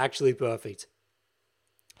 This is actually perfect.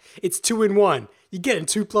 It's 2 in 1. You're getting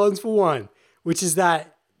 2 plans for 1, which is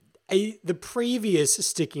that the previous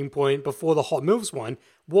sticking point before the Hot MILFs one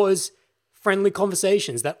was friendly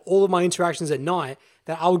conversations, that all of my interactions at night,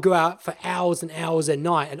 that I would go out for hours and hours at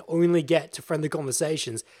night and only get to friendly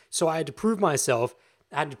conversations. So I had to prove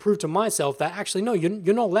to myself that actually, no,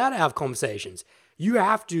 you're not allowed to have conversations. You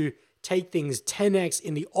have to take things 10x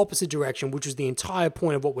in the opposite direction, which is the entire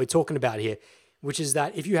point of what we're talking about here. Which is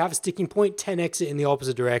that if you have a sticking point, 10x it in the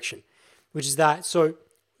opposite direction. Which is that, so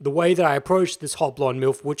the way that I approached this hot blonde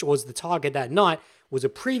MILF, which was the target that night, was a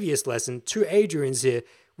previous lesson to Adrian's here,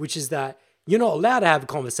 which is that you're not allowed to have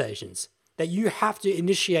conversations. That you have to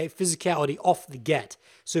initiate physicality off the get.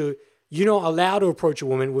 So you're not allowed to approach a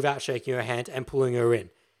woman without shaking her hand and pulling her in.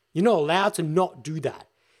 You're not allowed to not do that.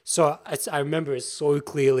 So I remember it so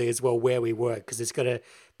clearly as well where we were, because it's going to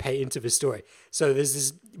pay into the story. So there's this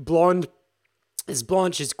blonde. This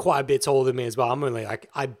blonde, she's quite a bit taller than me as well. I'm only like,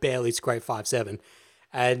 I barely scrape 5'7",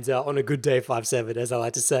 and on a good day 5'7", as I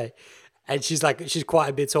like to say. And she's quite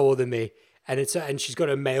a bit taller than me, and she's got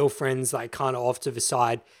her male friends like kind of off to the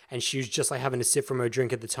side, and she was just like having a sip from her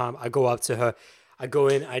drink at the time. I go up to her, I go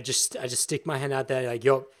in, I just stick my hand out there like,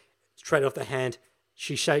 yo, straight off the hand.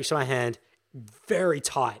 She shakes my hand, very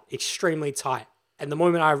tight, extremely tight, And the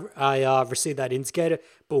moment I receive that indicator,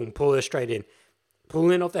 boom, pull her straight in.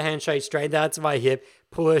 Pull in off the handshake, straight down to my hip,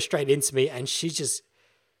 pull her straight into me. And she just,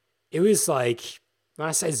 it was like, when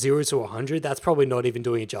I say 0 to 100, that's probably not even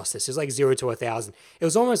doing it justice. It was like 0 to 1,000. It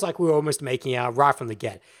was almost like we were almost making out right from the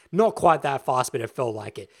get. Not quite that fast, but it felt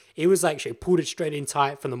like it. It was like she pulled it straight in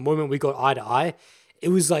tight from the moment we got eye to eye. It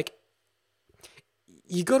was like,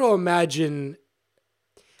 you got to imagine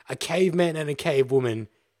a caveman and a cave woman.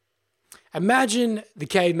 Imagine the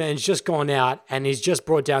caveman's just gone out and he's just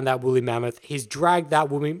brought down that woolly mammoth. He's dragged that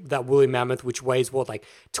woolly mammoth, which weighs what, like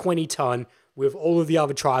 20 ton, with all of the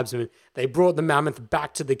other tribesmen. They brought the mammoth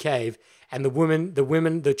back to the cave, and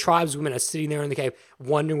the tribeswomen are sitting there in the cave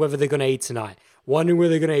wondering whether they're going to eat tonight.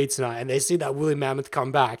 And they see that woolly mammoth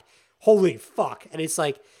come back. Holy fuck. And it's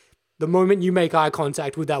like, the moment you make eye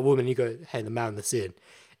contact with that woman, you go, hey, the mammoth's in.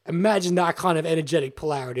 Imagine that kind of energetic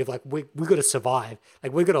polarity of like, we got to survive.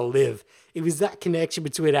 Like, we got to live. It was that connection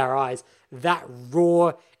between our eyes, that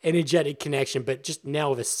raw, energetic connection, but just now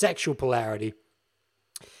with a sexual polarity.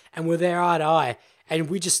 And we're there eye to eye, and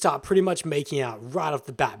we just start pretty much making out right off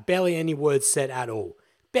the bat. Barely any words said at all.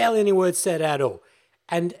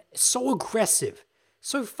 And so aggressive,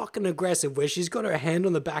 so fucking aggressive, where she's got her hand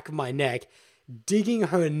on the back of my neck, digging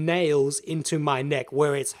her nails into my neck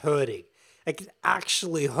where it's hurting. Like, it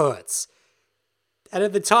actually hurts. And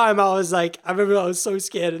at the time, I remember I was so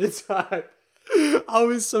scared at the time.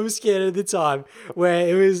 Where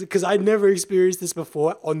it was, because I'd never experienced this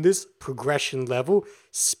before on this progression level,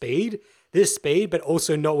 this speed, but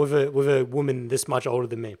also not with a woman this much older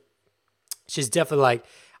than me. She's definitely like,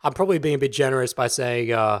 I'm probably being a bit generous by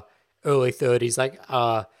saying early 30s,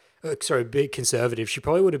 a bit conservative. She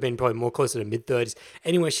probably would have been probably more closer to mid 30s.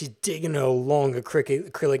 Anyway, she's digging her long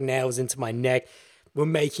acrylic nails into my neck. We're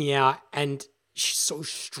making out, and she's so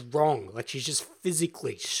strong. Like, she's just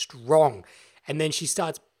physically strong. And then she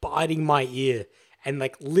starts biting my ear and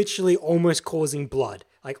like literally almost causing blood,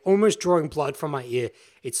 like almost drawing blood from my ear.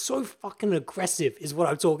 It's so fucking aggressive is what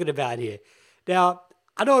I'm talking about here. Now,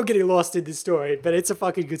 I know I'm getting lost in this story, but it's a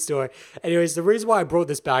fucking good story. Anyways, the reason why I brought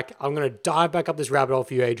this back, I'm going to dive back up this rabbit hole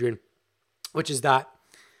for you, Adrian, which is that,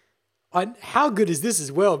 how good is this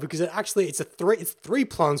as well? Because it's 3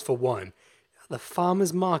 plums for one. The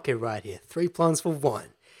farmer's market right here, 3 plums for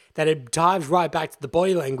one. That it dives right back to the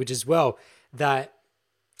body language as well. That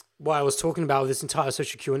what I was talking about with this entire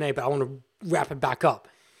social Q&A, but I want to wrap it back up.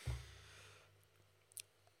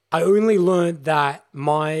 I only learned that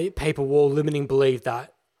my paper wall limiting belief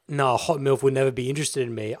that, no, hot MILF would never be interested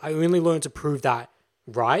in me. I only learned to prove that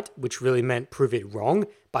right, which really meant prove it wrong,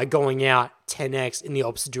 by going out 10x in the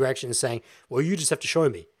opposite direction and saying, well, you just have to show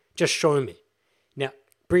me. Just show me. Now,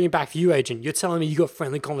 bring it back for you, agent. You're telling me you got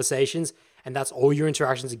friendly conversations and that's all your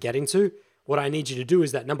interactions are getting to? What I need you to do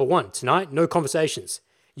is that, number one, tonight, no conversations.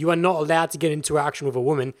 You are not allowed to get into action with a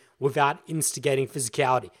woman without instigating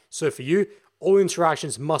physicality. So for you, all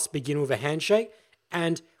interactions must begin with a handshake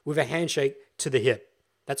and with a handshake to the hip.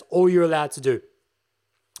 That's all you're allowed to do.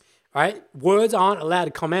 All right? Words aren't allowed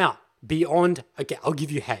to come out beyond, okay, I'll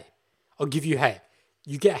give you hey.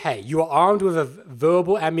 You get hey. You are armed with a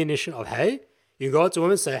verbal ammunition of hey. You go up to a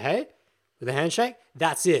woman, say hey, with a handshake.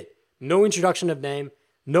 That's it. No introduction of name.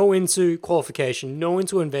 No into qualification, no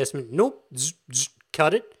into investment. Nope,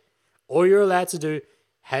 cut it. All you're allowed to do,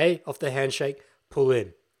 hey, off the handshake, pull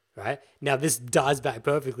in, right? Now, this dives back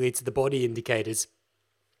perfectly to the body indicators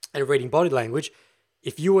and reading body language.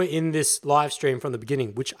 If you were in this live stream from the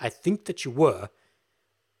beginning, which I think that you were,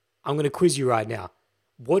 I'm going to quiz you right now.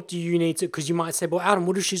 What do you need to, because you might say, well, Adam,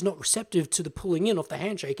 what if she's not receptive to the pulling in off the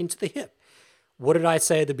handshake into the hip? What did I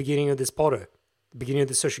say at the beginning of this podder, the beginning of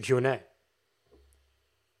the social Q&A?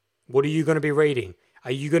 What are you going to be reading?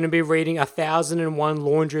 Are you going to be reading 1,001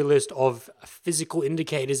 laundry list of physical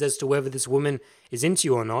indicators as to whether this woman is into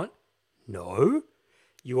you or not? No.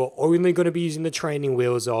 You are only going to be using the training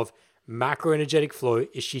wheels of macroenergetic flow.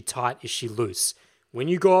 Is she tight? Is she loose? When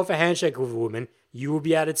you go off a handshake with a woman, you will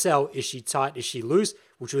be able to tell, is she tight? Is she loose?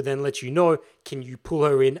 Which will then let you know, can you pull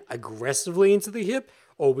her in aggressively into the hip,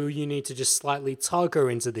 or will you need to just slightly tug her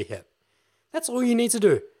into the hip? That's all you need to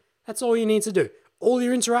do. All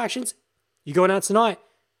your interactions, you're going out tonight,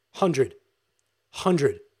 100.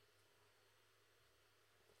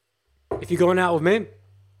 If you're going out with me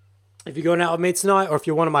tonight, or if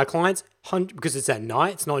you're one of my clients, 100, because it's at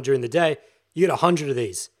night, it's not during the day, you get 100 of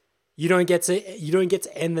these. You don't get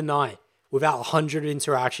to end the night without 100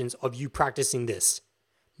 interactions of you practicing this.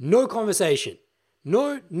 No conversation.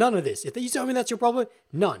 No, none of this. If you tell me that's your problem,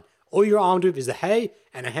 none. All you're armed with is a hey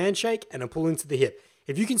and a handshake and a pull into the hip.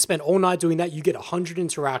 If you can spend all night doing that, you get 100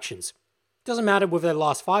 interactions. Doesn't matter whether they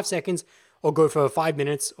last 5 seconds or go for 5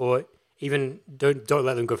 minutes, or even don't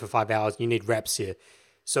let them go for 5 hours. You need reps here.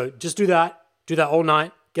 So just do that all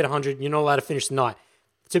night, get 100. You're not allowed to finish the night.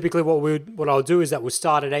 Typically what I'll do is that we'll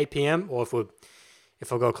start at 8 p.m. or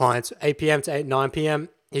if I've got clients, 8 p.m. to 9 p.m.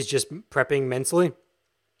 is just prepping mentally,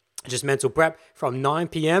 just mental prep from 9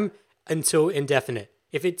 p.m. until indefinite.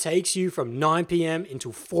 If it takes you from 9 p.m.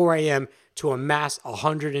 until 4 a.m. to amass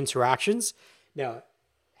 100 interactions, now,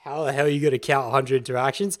 how the hell are you going to count 100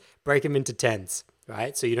 interactions? Break them into tens,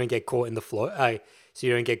 right? So you don't get caught in the flow. So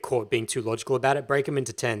you don't get caught being too logical about it. Break them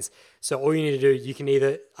into tens. So all you need to do, you can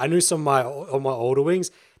either, I knew some of my older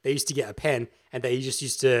wings, they used to get a pen and they just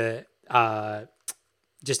used to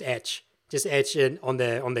just etch it on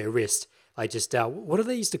their wrist. Like just, what do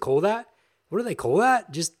they used to call that? What do they call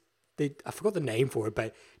that? I forgot the name for it,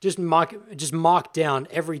 but just mark down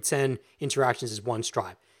every 10 interactions as one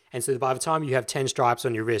stripe. And so by the time you have 10 stripes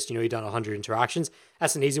on your wrist, you've done 100 interactions.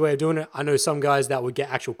 That's an easy way of doing it. I know some guys that would get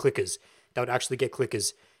actual clickers. That would actually get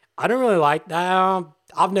clickers. I don't really like that.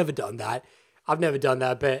 I've never done that.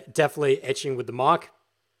 But definitely etching with the mark.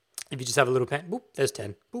 If you just have a little pen, boop, there's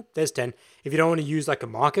 10. Boop, there's 10. If you don't want to use like a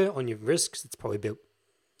marker on your wrist, because it's probably a bit,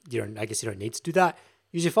 I guess you don't need to do that.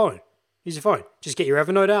 Use your phone. Just get your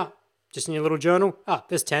Evernote out. Just in your little journal.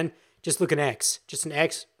 There's 10. Just look an X. Just an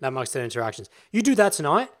X. That marks 10 interactions. You do that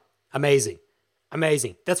tonight. Amazing.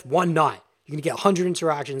 That's one night. You're going to get 100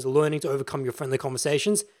 interactions, learning to overcome your friendly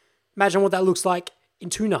conversations. Imagine what that looks like in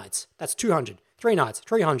 2 nights. That's 200. 3 nights,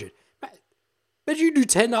 300. But you do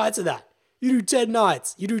 10 nights of that. You do 10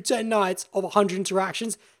 nights of 100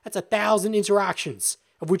 interactions. That's 1,000 interactions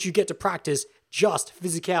of which you get to practice just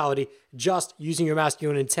physicality, just using your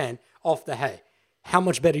masculine intent off the hay. How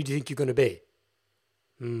much better do you think you're going to be?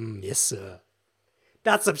 Yes, sir.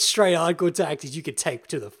 That's some straight hardcore tactics you could take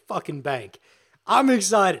to the fucking bank. I'm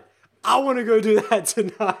excited. I want to go do that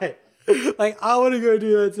tonight.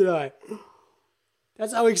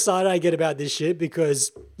 That's how excited I get about this shit,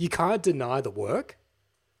 because you can't deny the work.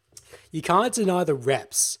 You can't deny the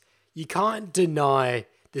reps. You can't deny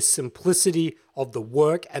the simplicity of the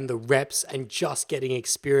work and the reps and just getting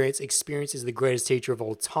experience. Experience is the greatest teacher of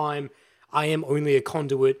all time. I am only a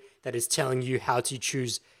conduit that is telling you how to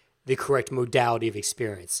choose the correct modality of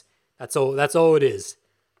experience. That's all it is.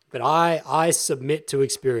 But I submit to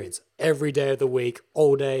experience every day of the week,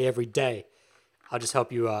 all day, every day. I'll just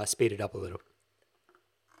help you speed it up a little.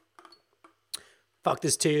 Fuck,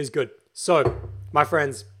 this tea is good. So, my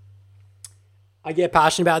friends, I get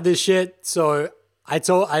passionate about this shit. So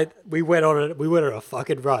we went on a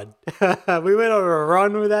fucking run. We went on a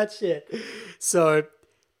run with that shit. So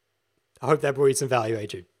I hope that brought you some value,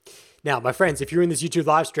 Adrian. Now, my friends, if you're in this YouTube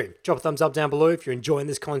live stream, drop a thumbs up down below if you're enjoying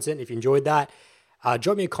this content. If you enjoyed that,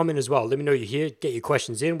 drop me a comment as well. Let me know you're here. Get your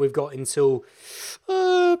questions in. We've got until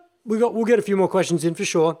we'll get a few more questions in for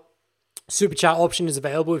sure. Super chat option is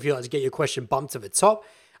available if you'd like to get your question bumped to the top.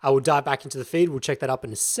 I will dive back into the feed. We'll check that up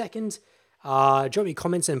in a second. Drop me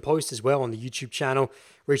comments and posts as well on the YouTube channel.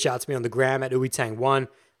 Reach out to me on the gram at uitang1.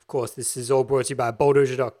 Of course, this is all brought to you by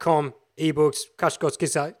bulldozer.com. Ebooks, Crash Course,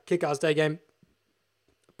 Kick-Ass Day Game,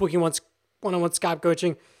 booking one-on-one Skype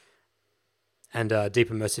coaching, and deep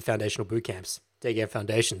immersive foundational boot camps. Day Game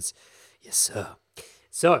Foundations. Yes, sir.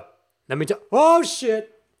 So, let me oh,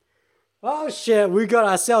 shit. We got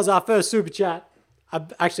ourselves our first super chat.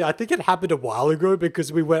 Actually, I think it happened a while ago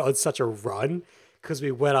because we went on such a run. Because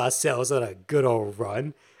we went ourselves on a good old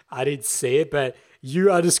run. I didn't see it, but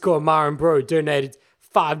you_Myron Bro donated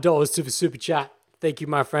 $5 to the super chat. Thank you,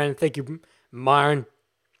 my friend. Thank you, Myron.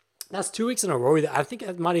 That's 2 weeks in a row. I think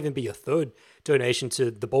it might even be your third donation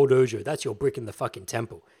to the Bulldozer. That's your brick in the fucking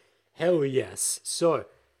temple. Hell yes. So,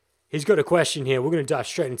 he's got a question here. We're going to dive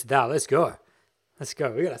straight into that. Let's go. We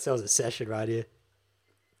got ourselves a session right here.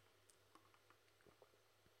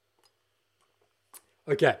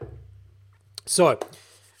 Okay. So,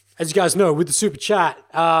 as you guys know, with the super chat,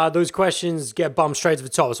 those questions get bumped straight to the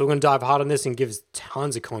top. So we're going to dive hard on this and give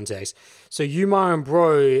tons of context. So Myron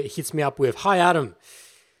Bro hits me up with, "Hi Adam,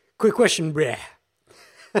 quick question, bruh.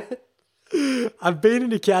 I've been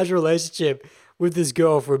in a casual relationship with this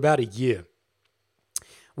girl for about a year.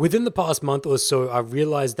 Within the past month or so, I've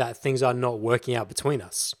realized that things are not working out between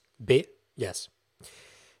us. Yes.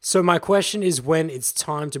 So my question is when it's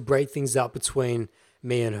time to break things up between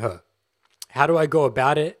me and her. How do I go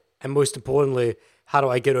about it? And most importantly, how do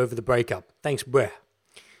I get over the breakup? Thanks, bruh."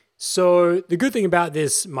 So the good thing about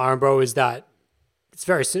this, Myron Bro, is that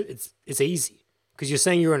it's easy because you're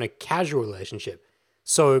saying you're in a casual relationship.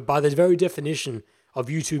 So by the very definition of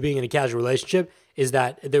you two being in a casual relationship is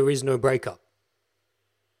that there is no breakup.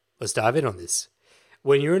 Let's dive in on this.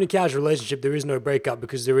 When you're in a casual relationship, there is no breakup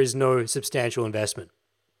because there is no substantial investment.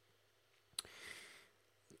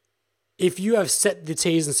 If you have set the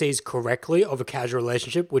T's and C's correctly of a casual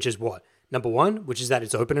relationship, which is what? Number one, which is that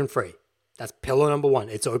it's open and free. That's pillar number one.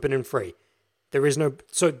 It's open and free. There is no...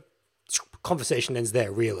 So conversation ends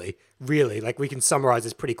there, really. Really. Like, we can summarize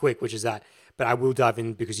this pretty quick, which is that... But I will dive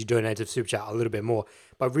in because you donated to Super Chat a little bit more.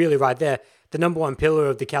 But really, right there, the number one pillar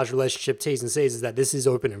of the casual relationship T's and C's is that this is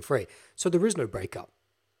open and free. So there is no breakup.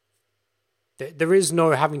 There is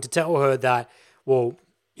no having to tell her that, well,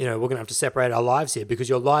 you know, we're going to have to separate our lives here because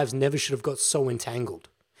your lives never should have got so entangled.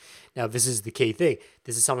 Now, this is the key thing.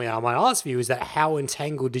 This is something I might ask for you, is that how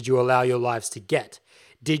entangled did you allow your lives to get?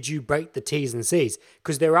 Did you break the T's and C's?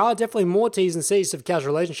 Because there are definitely more T's and C's of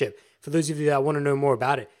casual relationship. For those of you that want to know more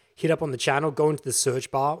about it, hit up on the channel, go into the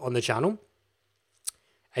search bar on the channel,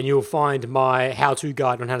 and you'll find my how-to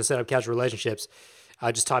guide on how to set up casual relationships.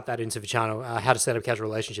 Just type that into the channel, how to set up casual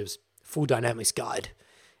relationships, full dynamics guide.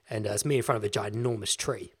 And it's me in front of a ginormous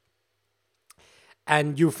tree.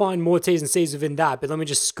 And you'll find more T's and C's within that, but let me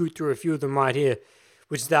just scoot through a few of them right here,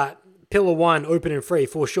 which is that pillar one, open and free,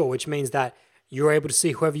 for sure, which means that you're able to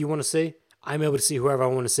see whoever you want to see. I'm able to see whoever I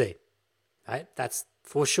want to see. Right? That's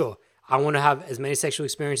for sure. I want to have as many sexual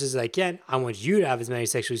experiences as I can. I want you to have as many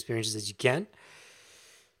sexual experiences as you can.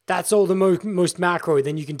 That's all the most macro.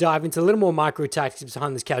 Then you can dive into a little more micro tactics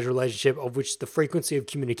behind this casual relationship, of which the frequency of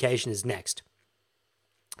communication is next.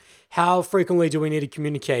 How frequently do we need to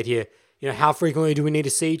communicate here? You know, how frequently do we need to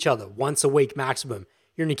see each other? Once a week maximum.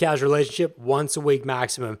 You're in a casual relationship, once a week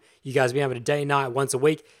maximum. You guys be having a date night once a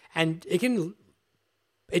week, and it can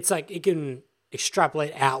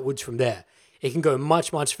extrapolate outwards from there. It can go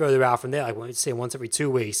much, much further out from there. Like, let's say once every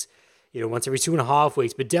 2 weeks, you know, once every 2.5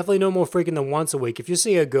 weeks, but definitely no more frequent than once a week. If you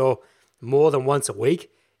see a girl more than once a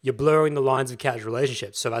week, you're blurring the lines of casual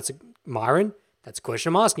relationships. So Myron, that's a question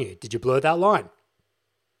I'm asking you. Did you blur that line?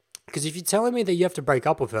 Because if you're telling me that you have to break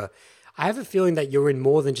up with her, I have a feeling that you're in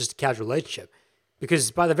more than just a casual relationship.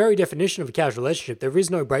 Because by the very definition of a casual relationship, there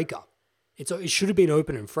is no breakup. It should have been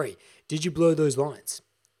open and free. Did you blur those lines?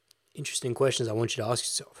 Interesting questions I want you to ask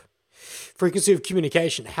yourself. Frequency of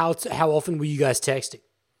communication. How often were you guys texting?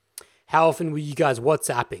 How often were you guys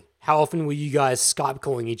WhatsApping? How often were you guys Skype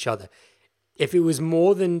calling each other? If it was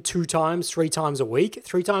more than 2 times, 3 times a week,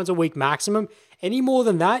 3 times a week maximum, any more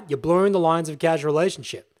than that, you're blurring the lines of a casual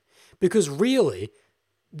relationship. Because really,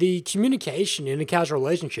 the communication in a casual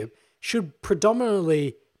relationship should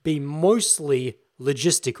predominantly be mostly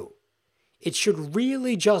logistical. It should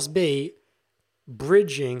really just be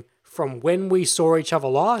bridging from when we saw each other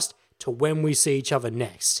last to when we see each other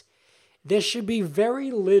next. There should be very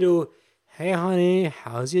little, hey honey,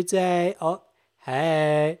 how's your day? Oh,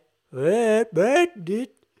 hey,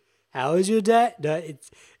 how was your day? No,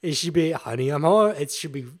 it should be, honey, I'm home. It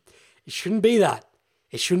shouldn't be that.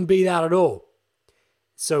 It shouldn't be that at all.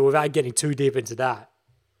 So without getting too deep into that,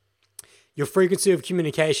 your frequency of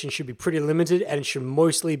communication should be pretty limited and it should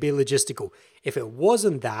mostly be logistical. If it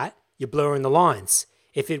wasn't that, you're blurring the lines.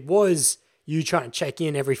 If it was you trying to check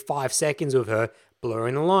in every 5 seconds with her,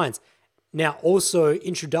 blurring the lines. Now, also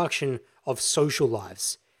introduction of social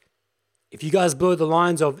lives. If you guys blur the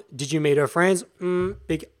lines of, did you meet her friends? Push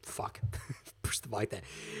the mic there.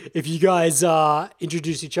 If you guys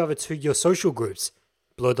introduce each other to your social groups,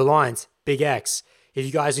 blur the lines, big X. If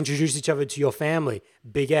you guys introduce each other to your family,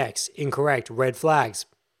 big X, incorrect, red flags.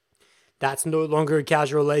 That's no longer a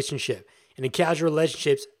casual relationship. And in casual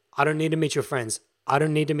relationships, I don't need to meet your friends. I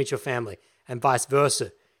don't need to meet your family, and vice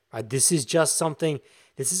versa. Right? This is something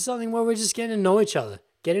where we're just getting to know each other.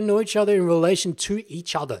 Getting to know each other in relation to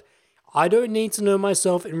each other. I don't need to know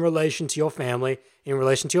myself in relation to your family, in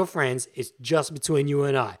relation to your friends. It's just between you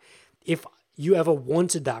and I. If you ever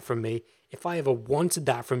wanted that from me, if I ever wanted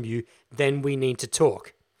that from you, then we need to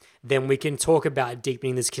talk. Then we can talk about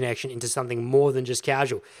deepening this connection into something more than just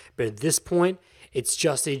casual. But at this point, it's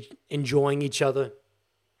just enjoying each other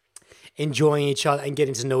and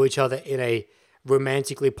getting to know each other in a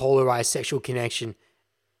romantically polarized sexual connection,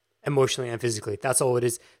 emotionally and physically. That's all it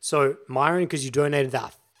is. So, Myron, because you donated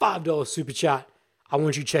that $5 super chat, I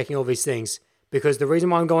want you checking all these things. Because the reason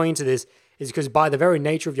why I'm going into this is because by the very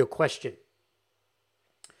nature of your question,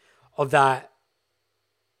 of that,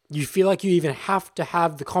 you feel like you even have to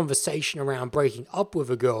have the conversation around breaking up with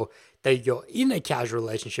a girl that you're in a casual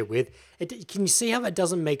relationship with. Can you see how that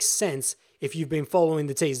doesn't make sense if you've been following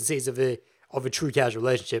the T's and C's of a true casual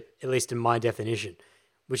relationship, at least in my definition,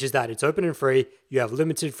 which is that it's open and free, you have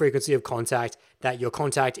limited frequency of contact, that your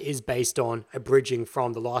contact is based on a bridging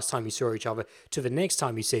from the last time you saw each other to the next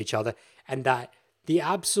time you see each other, and that the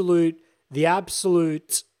absolute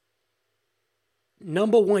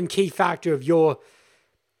number one key factor of your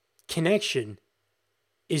connection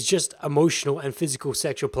is just emotional and physical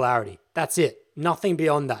sexual polarity. That's it. Nothing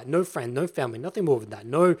beyond that. No friend, no family, nothing more than that.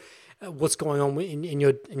 No what's going on in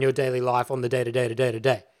your daily life on the day to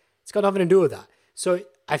day. It's got nothing to do with that. So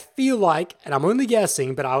I feel like, and I'm only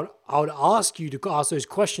guessing, but I would ask you to ask those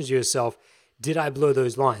questions to yourself. Did I blur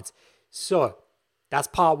those lines? So that's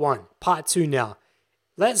part one. Part two now.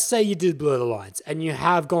 Let's say you did blur the lines and you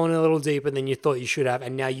have gone a little deeper than you thought you should have,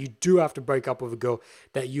 and now you do have to break up with a girl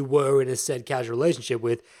that you were in a said casual relationship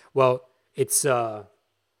with. Well, it's as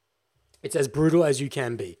brutal as you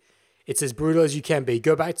can be. It's as brutal as you can be.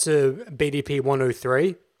 Go back to BDP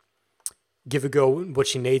 103. Give a girl what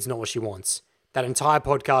she needs, not what she wants. That entire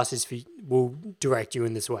podcast will direct you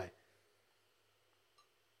in this way.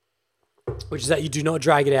 Which is that you do not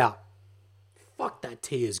drag it out. Fuck, that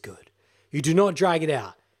tea is good. You do not drag it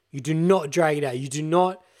out. You do not drag it out. You do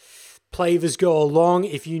not play this girl along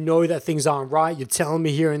if you know that things aren't right. You're telling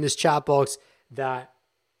me here in this chat box that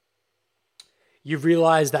you've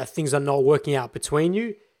realized that things are not working out between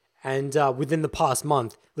you. And within the past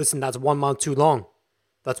month, listen, that's 1 month too long.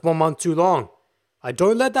 That's 1 month too long.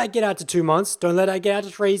 Don't let that get out to 2 months. Don't let that get out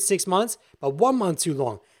to 3, 6 months. But 1 month too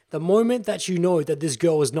long. The moment that you know that this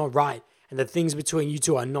girl is not right and the things between you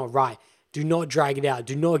two are not right, do not drag it out.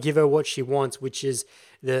 Do not give her what she wants, which is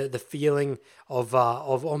the feeling of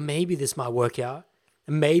oh, maybe this might work out.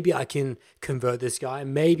 Maybe I can convert this guy.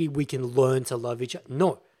 Maybe we can learn to love each other.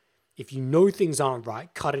 No. If you know things aren't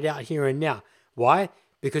right, cut it out here and now. Why?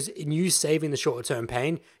 Because in you saving the short-term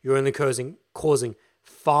pain, you're only causing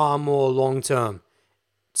far more long-term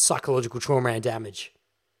psychological trauma and damage.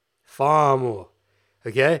 Far more.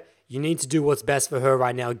 Okay? You need to do what's best for her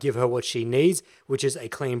right now. Give her what she needs, which is a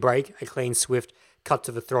clean break, a clean, swift cut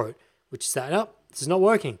to the throat, which is that, this is not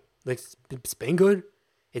working. Like, it's been good.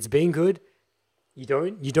 It's been good. You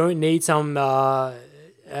don't need some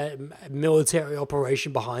military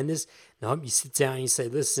operation behind this. No, you sit down and you say,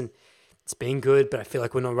 listen, it's been good, but I feel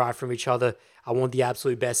like we're not right from each other. I want the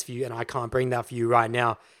absolute best for you, and I can't bring that for you right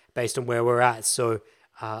now based on where we're at. So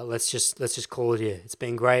let's just call it here. It's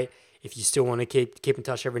been great. If you still want to keep in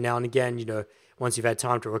touch every now and again, once you've had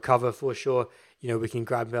time to recover, for sure, we can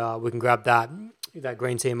grab that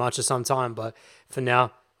green tea matcha sometime. But for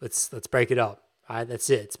now, let's break it up. All right, that's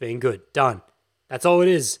it. It's been good. Done. That's all it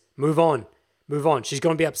is. Move on. She's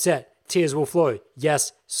gonna be upset. Tears will flow.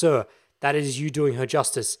 Yes, sir. That is you doing her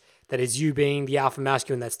justice. That is you being the alpha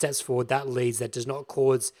masculine that steps forward, that leads, that does not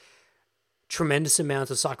cause tremendous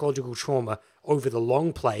amounts of psychological trauma over the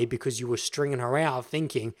long play because you were stringing her out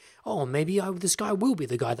thinking, oh, maybe this guy will be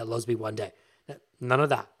the guy that loves me one day. None of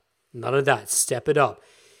that. None of that. Step it up.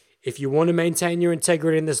 If you want to maintain your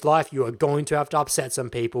integrity in this life, you are going to have to upset some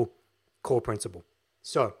people. Core principle.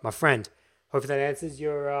 So, my friend, hopefully that answers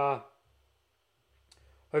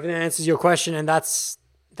your question, and that's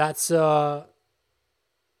all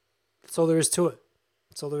there is to it.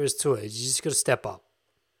 That's all there is to it. You just got to step up.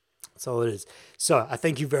 That's all it is. So I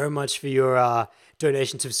thank you very much for your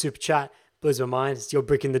donation to the Super Chat. Blows my mind. It's your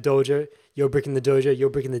brick in the dojo. Your brick in the dojo. Your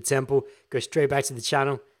brick in the temple. Go straight back to the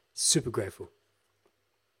channel. Super grateful.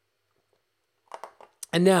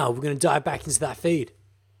 And now we're going to dive back into that feed.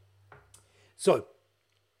 So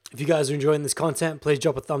if you guys are enjoying this content, please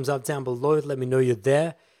drop a thumbs up down below. Let me know you're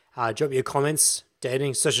there. Drop your comments,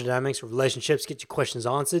 dating, social dynamics, relationships. Get your questions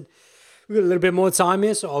answered. We've got a little bit more time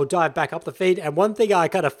here, so I'll dive back up the feed. And one thing I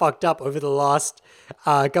kind of fucked up over the last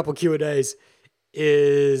couple Q&As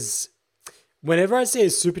is whenever I say a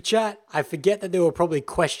super chat, I forget that there were probably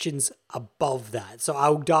questions above that. So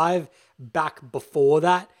I'll dive back before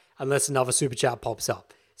that unless another super chat pops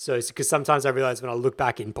up. So it's because sometimes I realize when I look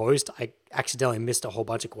back in post, I accidentally missed a whole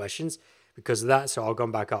bunch of questions because of that. So I'll go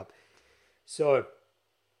back up. So,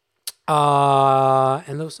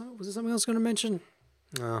 and was there something else I was going to mention?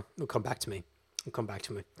 It'll come back to me.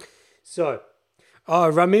 So,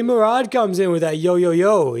 Rami Murad comes in with that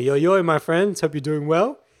yo, my friends. Hope you're doing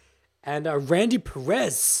well. And Randy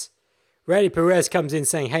Perez comes in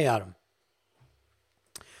saying, hey, Adam,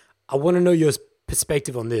 I want to know your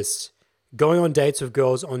perspective on this. Going on dates with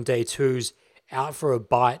girls on day twos, out for a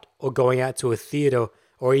bite, or going out to a theater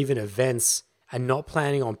or even events and not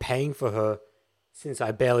planning on paying for her since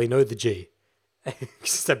I barely know the G.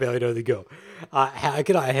 Since I barely know the girl. How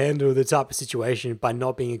can I handle the type of situation by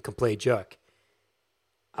not being a complete jerk?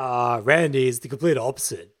 Randy is the complete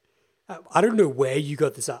opposite. I don't know where you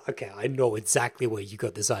got this. Okay, I know exactly where you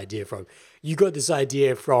got this idea from. You got this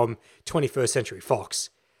idea from 21st Century Fox.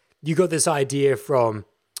 You got this idea from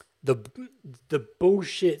the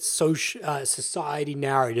bullshit society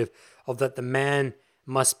narrative of that the man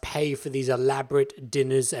must pay for these elaborate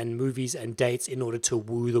dinners and movies and dates in order to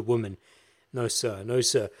woo the woman. No, sir. No,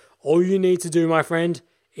 sir. All you need to do, my friend,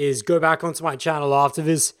 is go back onto my channel after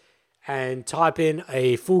this and type in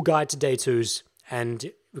a full guide to day twos.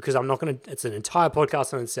 And because I'm not going to, it's an entire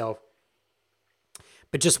podcast on itself.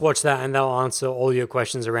 But just watch that and they'll answer all your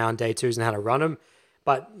questions around day twos and how to run them.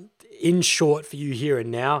 But in short for you here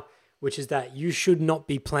and now, which is that you should not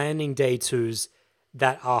be planning day twos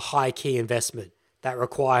that are high key investment, that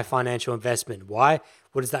require financial investment. Why?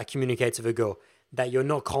 What does that communicate to the girl? That you're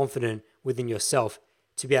not confident within yourself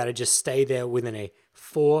to be able to just stay there within a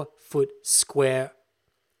 4 square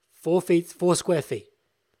feet.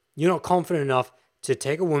 You're not confident enough to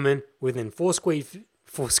take a woman within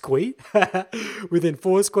within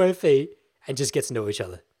 4 square feet and just get to know each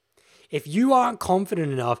other. If you aren't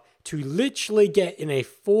confident enough to literally get in a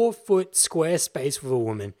 4 square space with a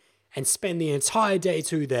woman and spend the entire day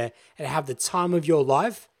two there and have the time of your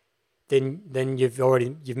life, then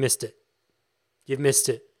you've missed it. You've missed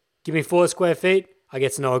it. Give me 4 square feet, I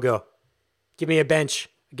get to know a girl. Give me a bench,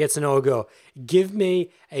 I get to know a girl. Give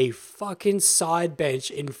me a fucking side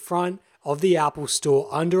bench in front of the Apple store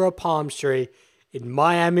under a palm tree in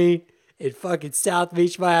Miami, in fucking South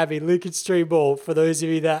Beach, Miami, Lincoln Street Mall. For those of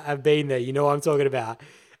you that have been there, you know what I'm talking about.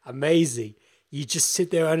 Amazing. You just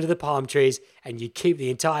sit there under the palm trees and you keep the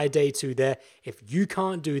entire day two there. If you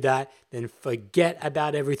can't do that, then forget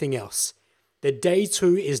about everything else. The day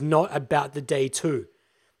two is not about the day two.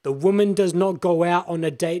 The woman does not go out on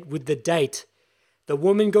a date with the date. The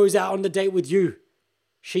woman goes out on the date with you.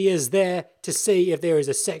 She is there to see if there is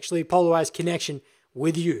a sexually polarized connection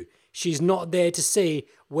with you. She's not there to see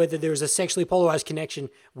whether there is a sexually polarized connection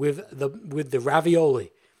with the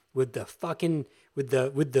ravioli, with the fucking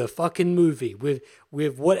movie, with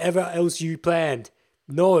whatever else you planned.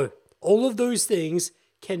 No, all of those things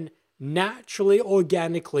can naturally,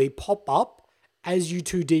 organically pop up as you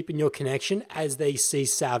two deepen your connection, as they see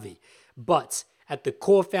savvy. But at the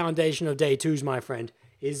core foundation of day twos, my friend,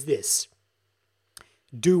 is this.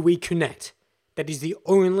 Do we connect? That is the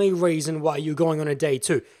only reason why you're going on a day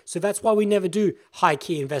two. So that's why we never do high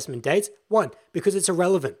key investment dates. One, because it's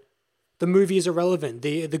irrelevant. The movie is irrelevant.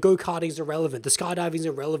 The go-karting is irrelevant. The skydiving is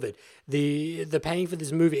irrelevant. The paying for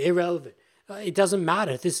this movie, irrelevant. It doesn't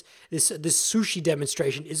matter. This sushi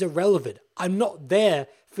demonstration is irrelevant. I'm not there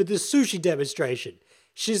for the sushi demonstration.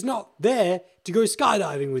 She's not there to go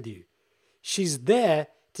skydiving with you. She's there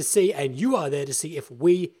to see, and you are there to see if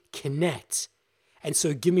we connect. And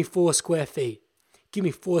so give me 4 square feet. Give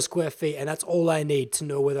me 4 square feet, and that's all I need to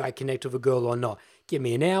know whether I connect with a girl or not. Give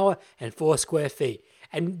me an hour and 4 square feet.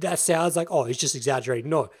 And that sounds like, oh, he's just exaggerating.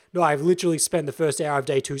 No, I've literally spent the first hour of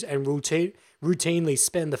day twos and routinely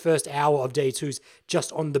spend the first hour of day twos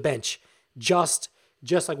just on the bench. Just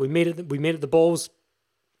like we made at the Balls.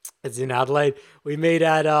 It's in Adelaide. We made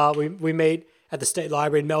at the State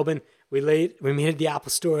Library in Melbourne. We meet at the Apple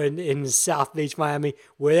Store in South Beach, Miami,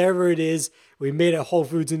 wherever it is. We meet at Whole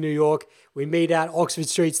Foods in New York. We meet at Oxford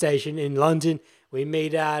Street Station in London. We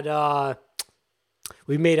meet at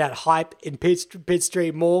Hype in Pitt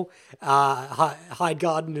Street Mall, Hyde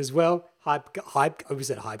Garden as well.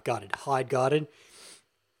 Hyde Garden.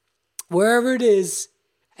 Wherever it is.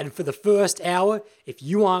 And for the first hour, if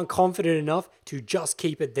you aren't confident enough to just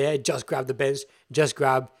keep it there, just grab the bench, just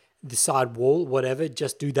grab the side wall, whatever,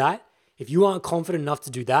 just do that. If you aren't confident enough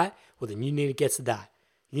to do that, well, then you need to get to that.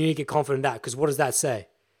 You need to get confident in that, because what does that say?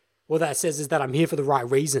 What that says is that I'm here for the right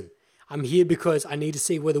reason. I'm here because I need to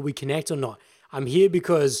see whether we connect or not. I'm here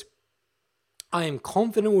because I am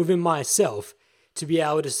confident within myself to be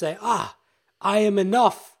able to say, I am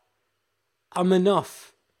enough. I'm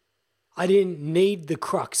enough. I didn't need the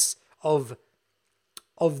crux of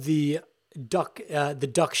the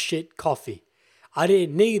duck shit coffee. I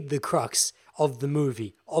didn't need the crux of the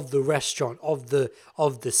movie, of the restaurant, of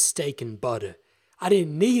the steak and butter. I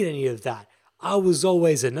didn't need any of that. I was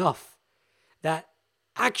always enough. That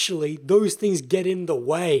actually, those things get in the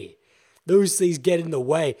way. Those things get in the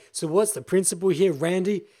way. So what's the principle here,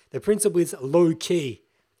 Randy? The principle is low key.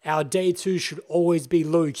 Our day twos should always be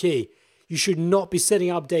low key. You should not be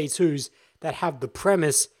setting up day twos that have the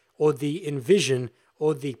premise or the envision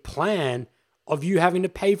or the plan of you having to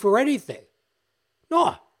pay for anything.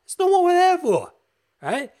 No, it's not what we're there for,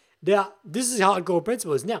 right? Now, this is hardcore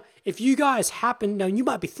principles. Now, if you guys happen, now you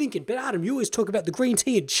might be thinking, but Adam, you always talk about the green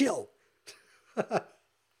tea and chill.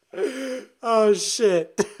 Oh,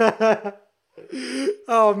 shit.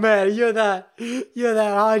 Oh, man, you're that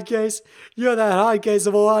hard case. You're that hard case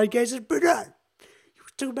of all hard cases. But you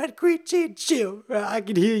talk about green tea and chill. I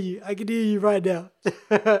can hear you right now.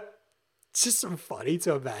 It's just so funny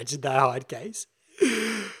to imagine that hard case.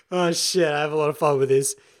 Oh shit, I have a lot of fun with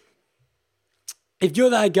this. If you're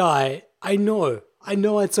that guy, I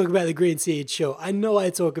talk about the green tea and chill. I know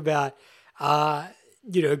I talk about,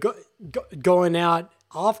 going out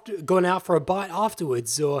for a bite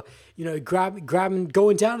afterwards, or grabbing,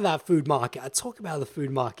 going down to that food market. I talk about the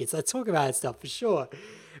food markets. I talk about that stuff for sure.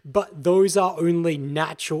 But those are only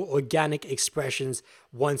natural, organic expressions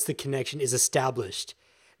once the connection is established.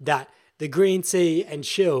 That the green tea and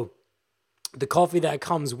chill, the coffee that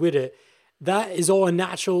comes with it, that is all a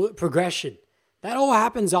natural progression. That all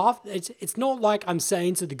happens after. It's not like I'm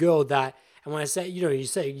saying to the girl that, and when I say,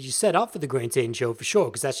 you set up for the green tea and chill for sure,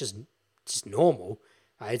 because that's just normal,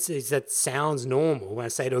 right? That sounds normal. When I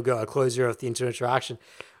say to a girl, I close her off the interaction,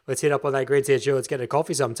 let's hit up on that green tea and chill, let's get a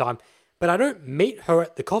coffee sometime. But I don't meet her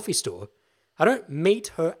at the coffee store. I don't meet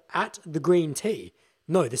her at the green tea.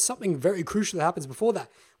 No, there's something very crucial that happens before that,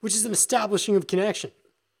 which is an establishing of connection.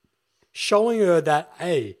 Showing her that,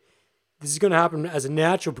 hey, this is going to happen as a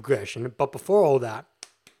natural progression, but before all that,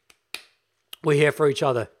 we're here for each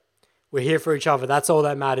other. We're here for each other. That's all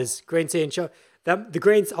that matters. Green tea and chill.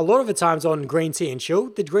 A lot of the times on green tea and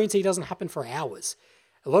chill, the green tea doesn't happen for hours.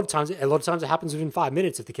 A lot of times it happens within 5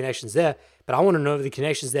 minutes if the connection's there. But I want to know if the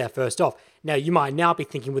connection's there first off. Now, you might now be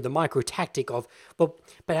thinking with the micro tactic of, but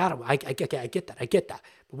Adam, I get that.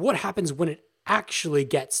 But what happens when it actually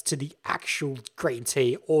gets to the actual green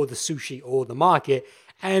tea or the sushi or the market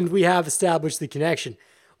and we have established the connection?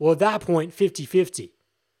 Well, at that point, 50-50.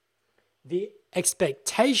 The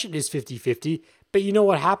expectation is 50-50, but you know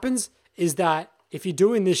what happens is that if you're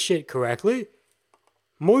doing this shit correctly,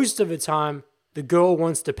 most of the time, the girl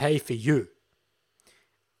wants to pay for you.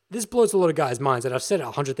 This blows a lot of guys' minds, and I've said it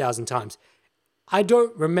 100,000 times. I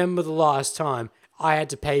don't remember the last time I had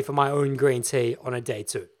to pay for my own green tea on a date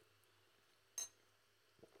too.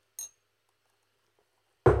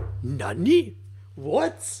 Nani?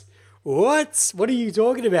 What? What are you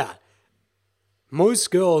talking about?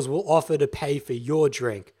 Most girls will offer to pay for your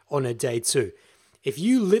drink on a date too. If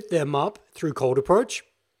you lit them up through cold approach,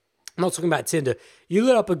 I'm not talking about Tinder, you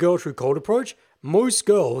lit up a girl through cold approach, most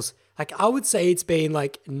girls, like I would say it's been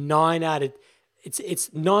like 9 out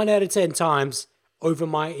of 10 times over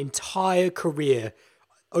my entire career,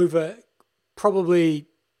 over probably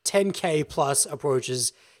 10K plus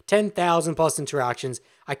approaches, 10,000 plus interactions.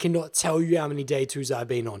 I cannot tell you how many day twos I've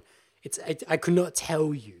been on. I could not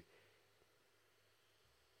tell you.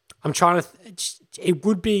 I'm trying to, it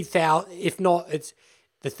would be if not, it's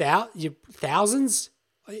the thousands,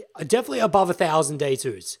 definitely above 1,000 day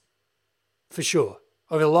twos, for sure.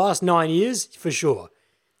 Over the last 9 years, for sure.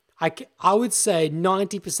 I would say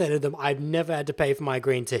 90% of them I've never had to pay for my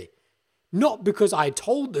green tea. Not because I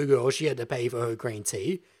told the girl she had to pay for her green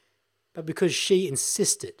tea, but because she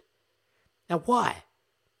insisted. Now why?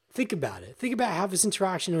 Think about it. Think about how this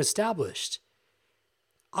interaction was established.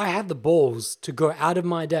 I had the balls to go out of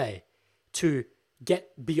my day to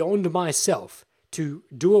get beyond myself, to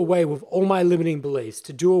do away with all my limiting beliefs,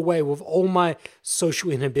 to do away with all my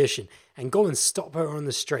social inhibition, and go and stop her on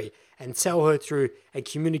the street and tell her through and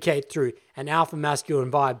communicate through an alpha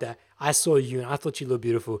masculine vibe that I saw you and I thought you looked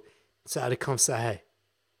beautiful, so I had to come say hey.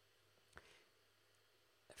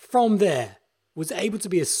 From there, was able to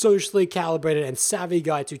be a socially calibrated and savvy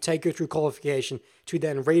guy to take her through qualification, to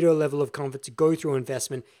then rate her level of comfort, to go through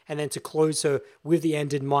investment, and then to close her with the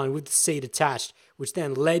end in mind, with the seed attached, which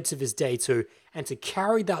then led to this day two, and to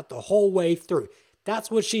carry that the whole way through. That's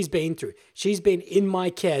what she's been through. She's been in my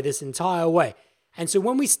care this entire way. And so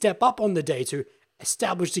when we step up on the day two,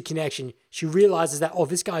 establish the connection, she realizes that, oh,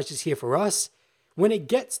 this guy's just here for us. When it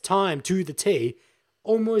gets time to the tea,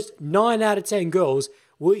 almost 9 out of 10 girls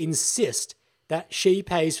will insist that she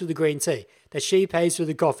pays for the green tea, that she pays for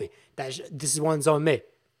the coffee, that this one's on me.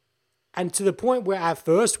 And to the point where at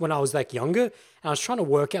first, when I was like younger, and I was trying to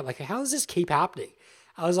work out, like, how does this keep happening?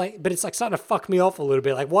 I was like, but it's like starting to fuck me off a little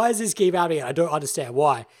bit. Like, why does this keep happening? I don't understand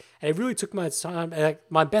why. And it really took my time. And like,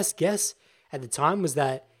 my best guess at the time was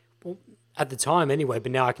that, well, at the time anyway,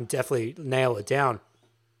 but now I can definitely nail it down,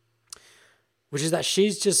 which is that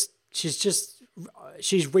she's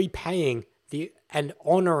repaying and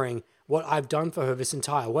honoring what I've done for her this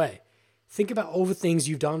entire way. Think about all the things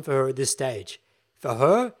you've done for her at this stage. For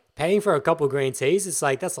her, paying for a couple of green teas, it's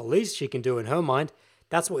like that's the least she can do in her mind.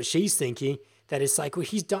 That's what she's thinking. That it's like, well,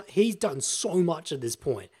 he's done so much at this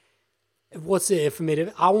point. What's it for me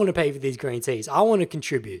to? I want to pay for these green teas. I want to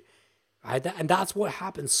contribute, right? And that's what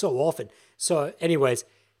happens so often. So, anyways,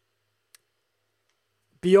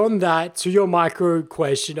 beyond that, to your micro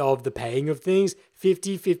question of the paying of things,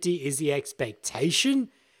 50-50 is the expectation.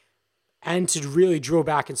 And to really drill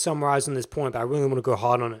back and summarize on this point, but I really want to go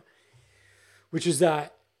hard on it. which is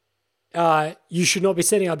that you should not be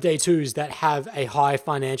setting up day twos that have a high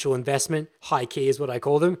financial investment. High key is what I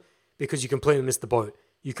call them, because you completely miss the boat.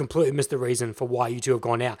 You completely miss the reason for why you two have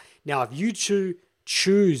gone out. Now, if you two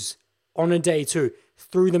choose on a day two,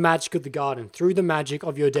 through the magic of the garden, through the magic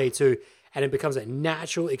of your day two, and it becomes a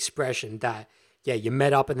natural expression that, yeah, you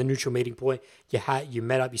met up at the neutral meeting point, you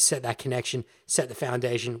met up, you set that connection, set the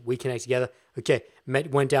foundation, we connect together. Okay,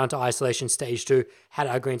 went down to isolation, stage 2, had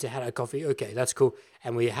our green tea, had our coffee, okay, that's cool.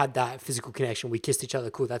 And we had that physical connection, we kissed each other,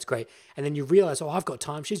 cool, that's great. And then you realize, oh, I've got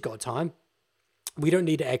time, she's got time. We don't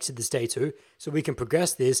need to exit this day 2, so we can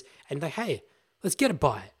progress this and like, hey, let's get a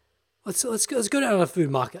bite. Let's go down to the food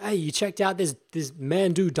market. Hey, you checked out this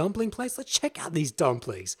Mandu dumpling place? Let's check out these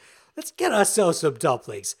dumplings. Let's get ourselves some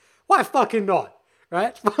dumplings. Why fucking not?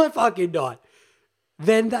 Right? Why fucking not?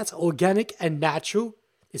 Then that's organic and natural.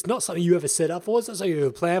 It's not something you ever set up for. It's not something you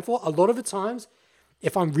ever plan for. A lot of the times,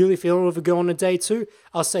 if I'm really feeling with a girl on a day 2,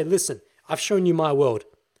 I'll say, listen, I've shown you my world.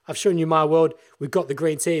 I've shown you my world. We've got the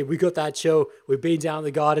green tea. We got that chill. We've been down in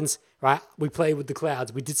the gardens, right? We played with the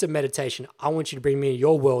clouds. We did some meditation. I want you to bring me into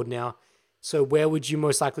your world now. So where would you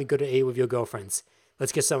most likely go to eat with your girlfriends?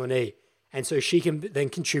 Let's get someone to eat. And so she can then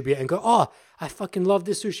contribute and go, oh, I fucking love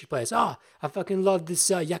this sushi place. Oh, I fucking love this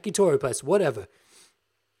yakitori place, whatever.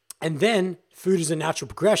 And then food is a natural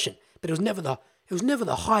progression. But it was never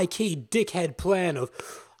the high-key dickhead plan of,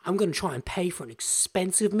 I'm going to try and pay for an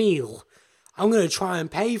expensive meal. I'm going to try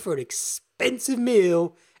and pay for an expensive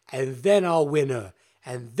meal, and then I'll win her.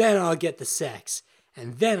 And then I'll get the sex.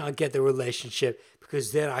 And then I'll get the relationship,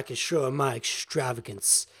 because then I can show her my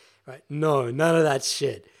extravagance. Right? No, none of that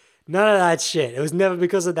shit. None of that shit. It was never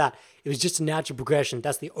because of that. It was just a natural progression.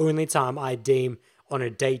 That's the only time I deem on a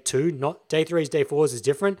day 2, not day 3s, day 4s is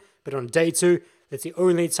different, but on day 2, that's the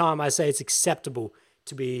only time I say it's acceptable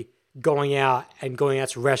to be going out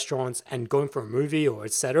to restaurants and going for a movie or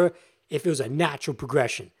etc. If it was a natural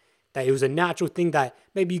progression, that it was a natural thing that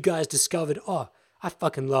maybe you guys discovered, oh, I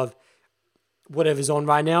fucking love whatever's on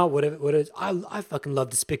right now, I fucking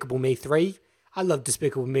love Despicable Me 3. I love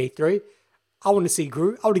Despicable Me 3. I want to see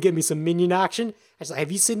Gru. I want to get me some Minion action. It's like,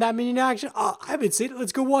 have you seen that Minion action? Oh, I haven't seen it.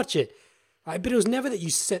 Let's go watch it. Right? But it was never that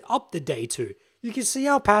you set up the day 2. You can see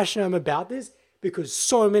how passionate I'm about this, because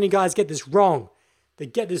so many guys get this wrong. They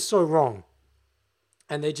get this so wrong.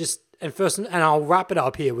 And I'll wrap it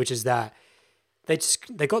up here, which is that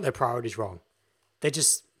they got their priorities wrong. They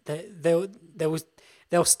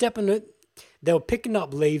were picking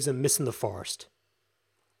up leaves and missing the forest.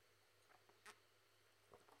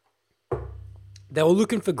 They were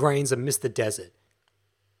looking for grains and missed the desert.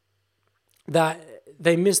 That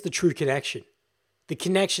they missed the true connection. The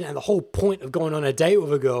connection and the whole point of going on a date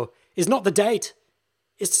with a girl is not the date.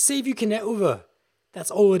 It's to see if you connect with her.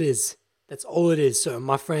 That's all it is. That's all it is. So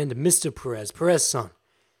my friend, Mr. Perez son,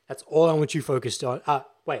 that's all I want you focused on.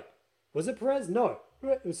 Wait, was it Perez? No,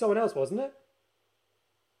 it was someone else, wasn't it?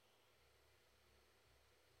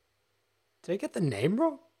 Did I get the name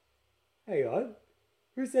wrong? Hang on.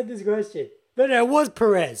 Who said this question? No, it was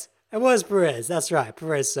Perez. It was Perez. That's right.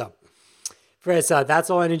 Perez son. That's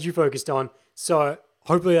all I need you focused on. So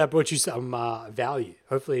hopefully that brought you some value.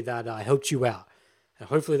 Hopefully that helped you out. And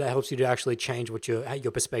hopefully that helps you to actually change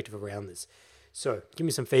your perspective around this. So give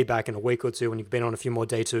me some feedback in a week or two when you've been on a few more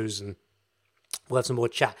day 2s, and we'll have some more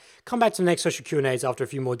chat. Come back to the next social Q&As after a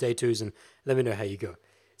few more day 2s and let me know how you go.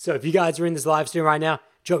 So if you guys are in this live stream right now,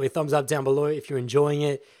 drop me a thumbs up down below if you're enjoying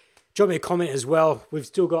it. Drop me a comment as well. We've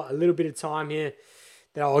still got a little bit of time here.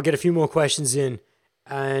 Then I'll get a few more questions in.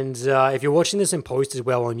 And if you're watching this in post as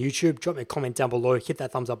well on YouTube, drop me a comment down below. Hit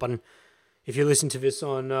that thumbs up button. If you're listening to this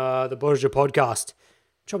on the Borja podcast,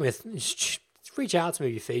 drop me reach out to me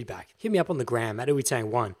with your feedback. Hit me up on the gram at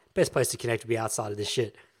UiTang1. Best place to connect will be outside of this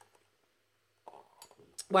shit.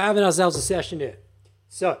 We're having ourselves a session here.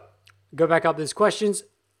 So, go back up these questions.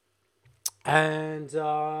 And,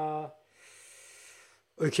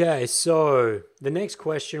 okay, so the next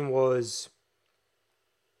question was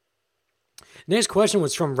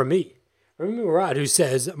from Rami Murad, who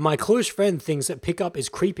says, my close friend thinks that pickup is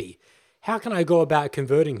creepy. How can I go about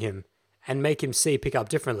converting him and make him see pickup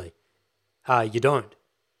differently? You don't.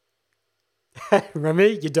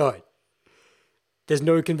 Rami, you don't. There's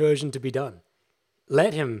no conversion to be done.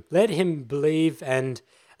 Let him believe and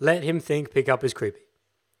let him think pickup is creepy.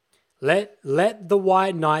 Let the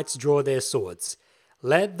white knights draw their swords.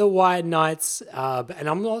 Let the white knights, and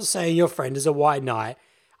I'm not saying your friend is a white knight.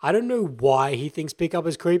 I don't know why he thinks pickup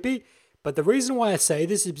is creepy, but the reason why I say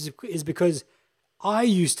this is because I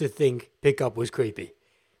used to think pickup was creepy.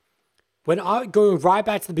 When I go right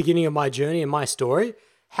back to the beginning of my journey and my story,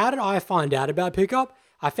 how did I find out about pickup?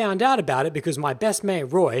 I found out about it because my best mate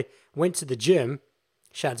Roy went to the gym,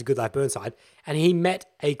 shout out to Good Life Burnside, and he met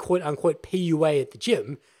a quote unquote PUA at the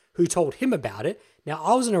gym who told him about it. Now,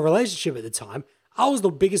 I was in a relationship at the time. I was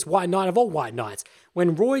the biggest white knight of all white knights.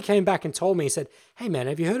 When Roy came back and told me, he said, hey man,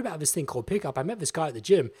 have you heard about this thing called pickup? I met this guy at the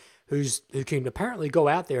gym who can apparently go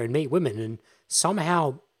out there and meet women and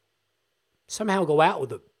somehow go out with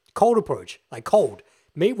them. Cold approach, like cold.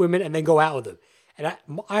 Meet women and then go out with them. And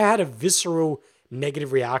I had a visceral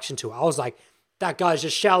negative reaction to it. I was like, that guy's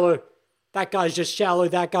just shallow. That guy's just shallow.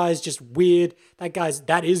 That guy's just weird. That guy is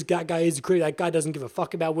a creep. That guy doesn't give a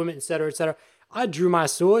fuck about women, etc., etc. I drew my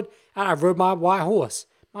sword and I rode my white horse.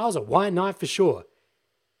 I was a white knight for sure.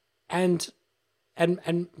 And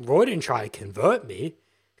Roy didn't try to convert me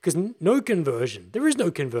because no conversion. There is no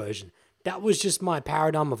conversion. That was just my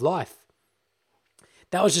paradigm of life.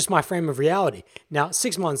 That was just my frame of reality. Now,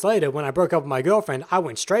 6 months later, when I broke up with my girlfriend, I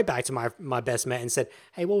went straight back to my best mate and said,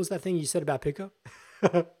 hey, what was that thing you said about pickup?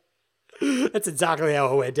 That's exactly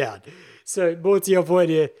how it went down. So more to your point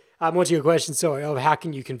here, more to your question, sorry, of how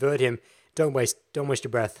can you convert him? Don't waste your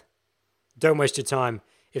breath. Don't waste your time.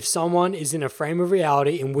 If someone is in a frame of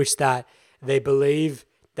reality in which that they believe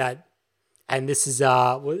that, and this is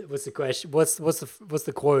what's the question? What's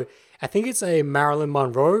the quote? I think it's a Marilyn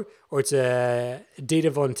Monroe or it's a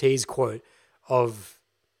Dita Von Teese quote of,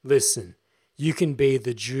 listen, you can be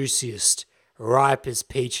the juiciest, ripest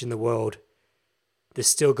peach in the world. There's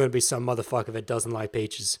still going to be some motherfucker that doesn't like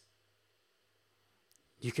peaches.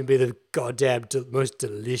 You can be the goddamn most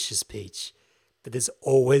delicious peach, but there's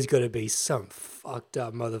always going to be some fucked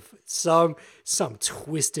up motherfucker, some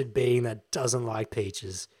twisted being that doesn't like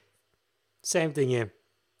peaches. Same thing here.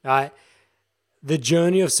 All right. The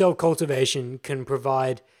journey of self-cultivation can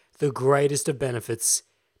provide the greatest of benefits,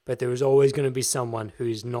 but there is always going to be someone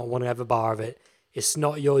who's not want to have a bar of it. It's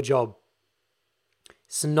not your job.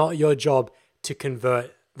 It's not your job to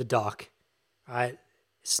convert the dark. All right.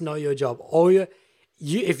 It's not your job.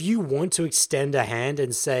 If you want to extend a hand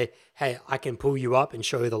and say, hey, I can pull you up and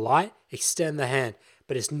show you the light, extend the hand,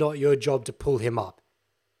 but it's not your job to pull him up.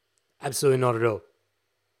 Absolutely not at all.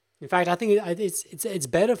 In fact, I think it's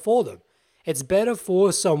better for them. It's better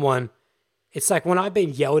for someone. It's like when I've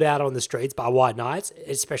been yelled at on the streets by white knights,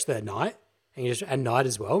 especially at night, and just at night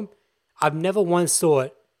as well, I've never once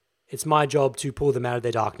thought it's my job to pull them out of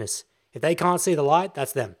their darkness. If they can't see the light,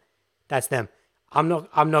 that's them. That's them. I'm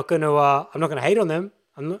not gonna hate on them.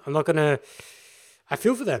 I'm not gonna. I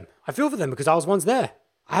feel for them. I feel for them because I was once there.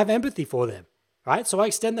 I have empathy for them, right? So I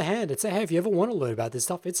extend the hand and say, hey, if you ever want to learn about this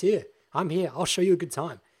stuff, it's here. I'm here. I'll show you a good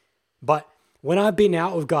time. But when I've been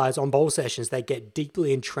out with guys on bowl sessions, they get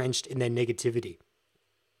deeply entrenched in their negativity.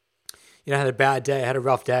 I had a bad day. I had a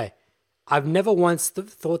rough day. I've never once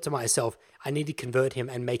thought to myself, I need to convert him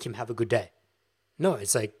and make him have a good day. No,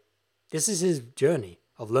 it's like, this is his journey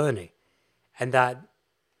of learning. And that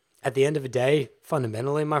at the end of the day,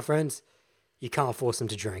 fundamentally, my friends, you can't force him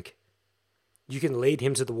to drink. You can lead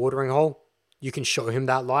him to the watering hole. You can show him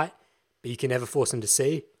that light, but you can never force him to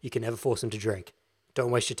see. You can never force him to drink.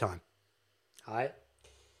 Don't waste your time. All right.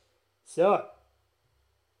 So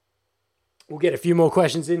we'll get a few more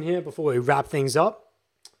questions in here before we wrap things up.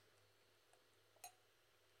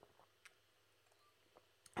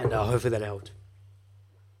 And hopefully that helped.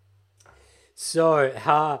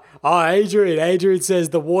 So, Adrian says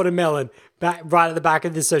the watermelon right at the back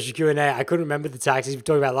of the social Q&A. I couldn't remember the tactics we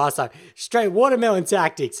talked about last time. Straight watermelon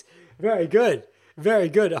tactics. Very good. Very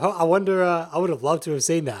good. I wonder, I would have loved to have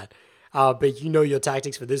seen that. But you know your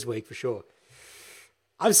tactics for this week for sure.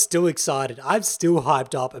 I'm still excited. I'm still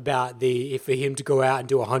hyped up about for him to go out and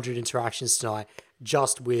do 100 interactions tonight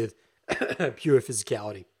just with pure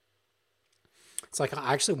physicality. It's like,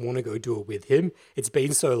 I actually want to go do it with him. It's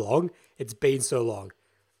been so long.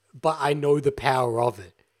 But I know the power of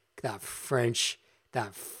it. That French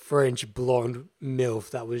blonde MILF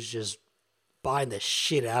that was just biting the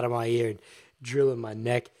shit out of my ear and drilling my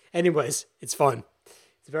neck. Anyways, it's fun.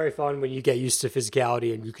 It's very fun when you get used to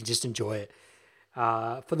physicality and you can just enjoy it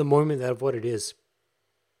for the moment of what it is.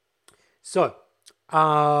 So,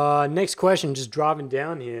 next question, just driving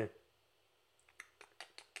down here.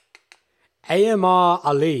 Amra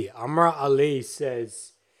Ali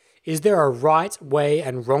says, is there a right way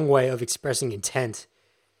and wrong way of expressing intent?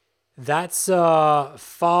 That's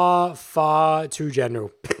far, far too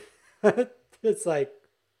general. It's like,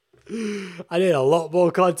 I need a lot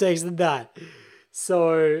more context than that.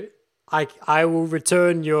 So I will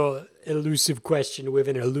return your elusive question with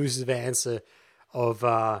an elusive answer of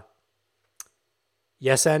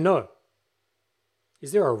yes and no.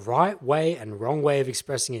 Is there a right way and wrong way of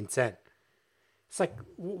expressing intent? It's like,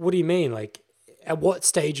 what do you mean? Like, at what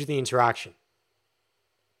stage of the interaction?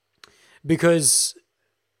 Because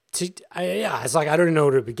it's like I don't know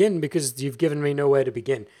where to begin because you've given me nowhere to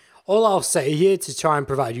begin. All I'll say here to try and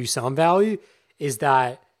provide you some value is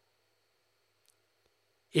that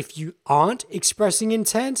if you aren't expressing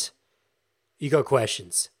intent, you got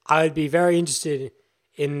questions. I would be very interested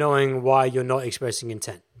in knowing why you're not expressing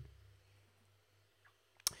intent.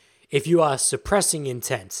 If you are suppressing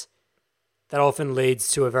intent, that often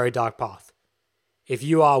leads to a very dark path. If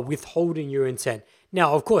you are withholding your intent.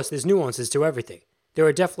 Now, of course, there's nuances to everything. There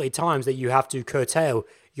are definitely times that you have to curtail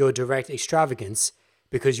your direct extravagance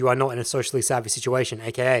because you are not in a socially savvy situation,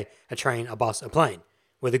 aka a train, a bus, a plane,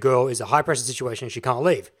 where the girl is a high-pressure situation and she can't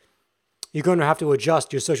leave. You're going to have to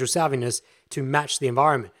adjust your social savviness to match the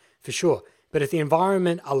environment, for sure. But if the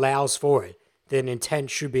environment allows for it, then intent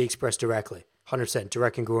should be expressed directly. 100%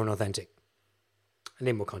 direct, congruent, authentic. I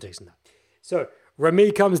need more context than that. So,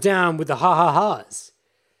 Remy comes down with the ha-ha-has.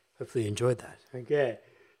 Hopefully you enjoyed that. Okay.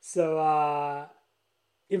 So,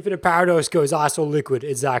 Infinite Paradox goes ice or liquid.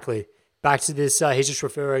 Exactly. Back to this, he's just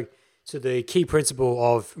referring to the key principle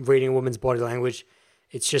of reading a woman's body language.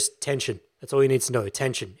 It's just tension. That's all you need to know.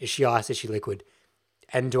 Tension. Is she ice? Is she liquid?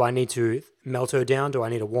 And do I need to melt her down? Do I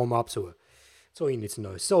need to warm up to her? That's all you need to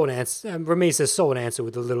know. Solid answer. Remy says solid answer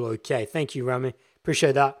with a little okay. Thank you, Remy.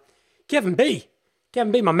 Appreciate that. Kevin B,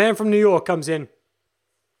 my man from New York, comes in.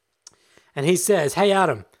 And he says, hey,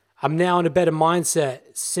 Adam, I'm now in a better mindset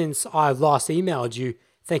since I last emailed you.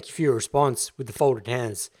 Thank you for your response with the folded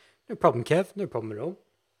hands. No problem, Kev. No problem at all.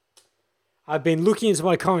 I've been looking into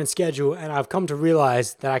my current schedule and I've come to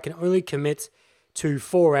realize that I can only commit to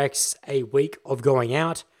 4x a week of going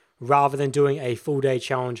out rather than doing a full day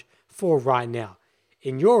challenge for right now.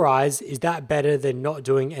 In your eyes, is that better than not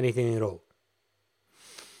doing anything at all?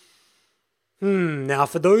 Now,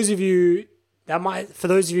 for those of you might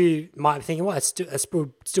be thinking, well, that's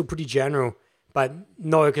still pretty general. But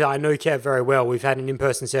no, because I know Kev very well. We've had an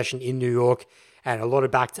in-person session in New York and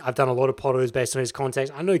I've done a lot of potters based on his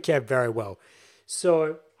context. I know Kev very well.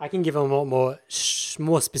 So I can give him a lot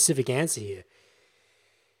more specific answer here.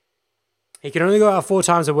 He can only go out 4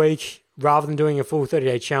 times a week rather than doing a full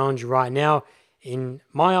 30-day challenge right now. In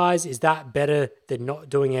my eyes, is that better than not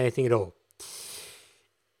doing anything at all?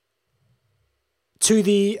 To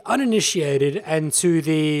the uninitiated and to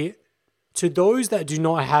those that do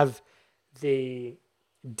not have the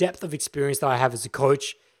depth of experience that I have as a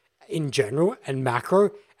coach in general and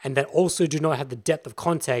macro, and that also do not have the depth of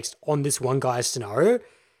context on this one guy's scenario,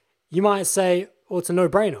 you might say, well, it's a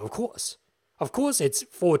no-brainer, of course. Of course it's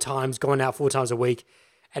 4 times, going out 4 times a week.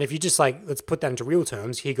 And if you just let's put that into real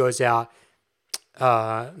terms, he goes out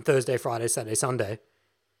Thursday, Friday, Saturday, Sunday.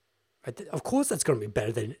 Right? Of course that's going to be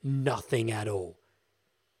better than nothing at all.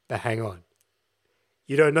 But hang on.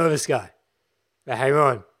 You don't know this guy. But hang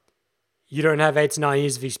on. You don't have 8 to 9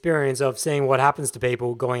 years of experience of seeing what happens to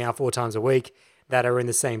people going out 4 times a week that are in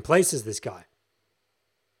the same place as this guy.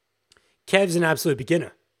 Kev's an absolute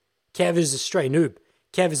beginner. Kev is a straight noob.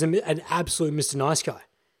 Kev is an absolute Mr. Nice Guy.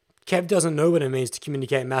 Kev doesn't know what it means to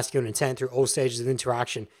communicate masculine intent through all stages of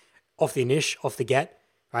interaction, off the get,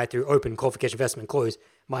 right? Through open, qualification, investment, close,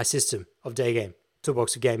 my system of day game,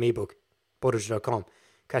 toolbox of game ebook, borders.com.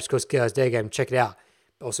 Crash Course Guys Day Game, check it out.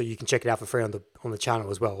 Also, you can check it out for free on the channel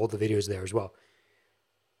as well. All the videos there as well.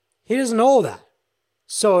 He doesn't know all that.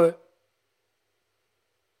 So,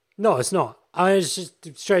 no, it's not. It's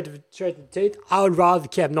just straight to the teeth. I would rather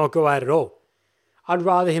Kev not go out at all. I'd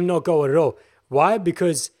rather him not go out at all. Why?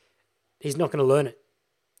 Because he's not going to learn it.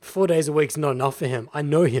 4 days a week is not enough for him. I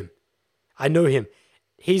know him.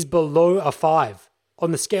 He's below a 5.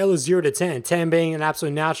 On the scale of 0 to 10, 10 being an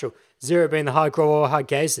absolute natural, 0 being the hardcore or hard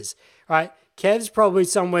cases, right? Kev's probably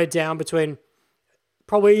somewhere down between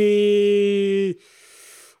I'm going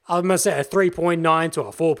to say a 3.9 to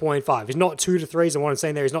a 4.5. He's not 2 to 3s. And what I'm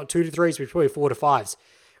saying there, he's not 2 to 3s, but he's probably 4 to 5s,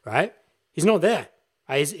 right? He's not there.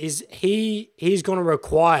 Right? He's going to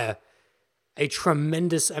require a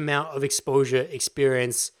tremendous amount of exposure,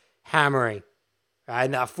 experience, hammering, right?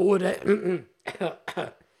 And that 4 day,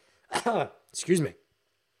 excuse me,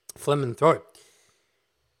 phlegm in the throat.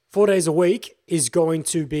 4 days a week is going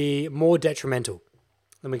to be more detrimental.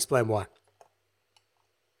 Let me explain why.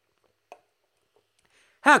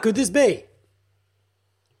 How could this be?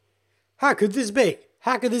 How could this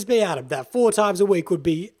be, Adam? That 4 times a week would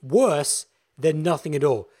be worse than nothing at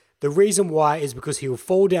all. The reason why is because he will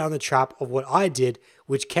fall down the trap of what I did,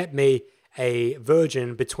 which kept me a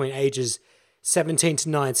virgin between ages 17 to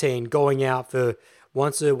 19, going out for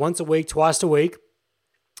once a week, twice a week,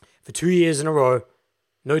 for 2 years in a row.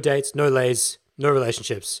 No dates, no lays, no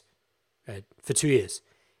relationships, right, for 2 years.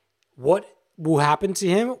 What will happen to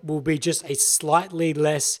him will be just a slightly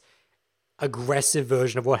less aggressive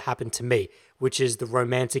version of what happened to me, which is the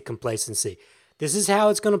romantic complacency. This is how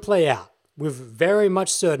it's going to play out. With very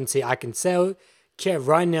much certainty, I can tell Kev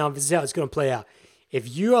right now, this is how it's going to play out.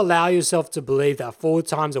 If you allow yourself to believe that 4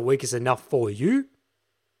 times a week is enough for you,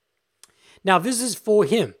 now this is for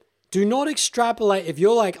him. Do not extrapolate. If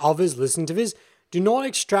you're like others listening to this, do not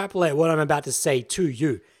extrapolate what I'm about to say to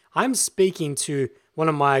you. I'm speaking to one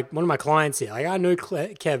of my clients here. Like, I know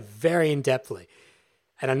Kev very in-depthly,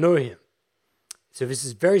 and I know him. So this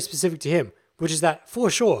is very specific to him, which is that for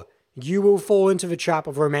sure, you will fall into the trap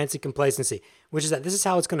of romantic complacency, which is that this is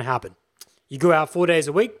how it's going to happen. You go out 4 days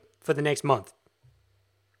a week for the next month.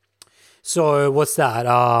 So what's that?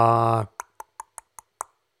 I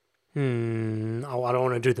don't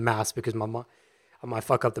want to do the maths because I might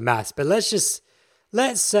fuck up the maths. But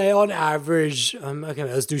let's say on average, okay,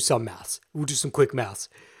 let's do some maths. We'll do some quick maths.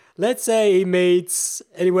 Let's say he meets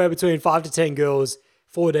anywhere between 5 to 10 girls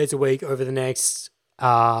 4 days a week over the next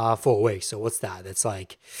 4 weeks. So what's that? That's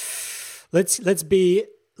like, let's be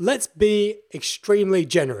extremely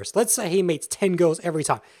generous. Let's say he meets 10 girls every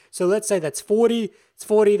time. So let's say that's 40. It's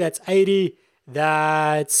 40. That's 80.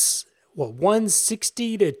 That's what,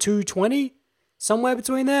 160 to 220, somewhere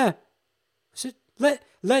between there. So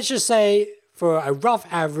let's just say for a rough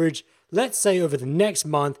average, let's say over the next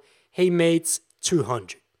month he meets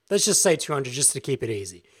 200. Let's just say 200 just to keep it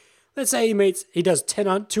easy. Let's say he does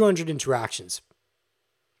 200 interactions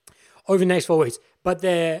over the next 4 weeks, but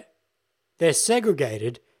they're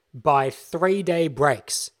segregated by 3-day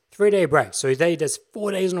breaks. 3-day breaks. So he does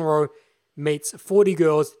 4 days in a row, meets 40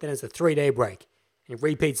 girls, then it's a 3-day break, and he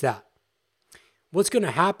repeats that. What's going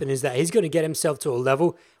to happen is that he's going to get himself to a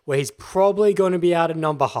level where he's probably going to be able to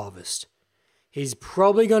number harvest. He's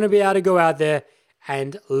probably going to be able to go out there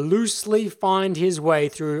and loosely find his way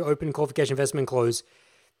through open qualification investment close.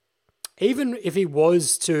 Even if he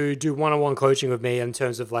was to do one-on-one coaching with me in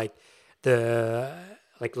terms of like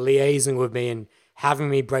liaising with me and having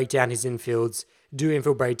me break down his infields, do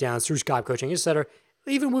infield breakdowns through Skype coaching, etc.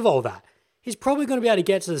 Even with all that, he's probably going to be able to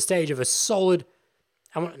get to the stage of a solid,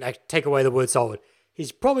 I want to take away the word solid.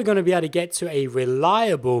 He's probably going to be able to get to a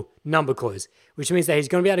reliable number close, which means that he's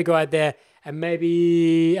going to be able to go out there and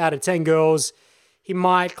maybe out of 10 girls, he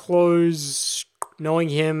might close, knowing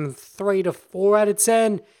him, 3 to 4 out of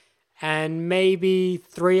 10, and maybe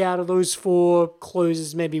 3 out of those 4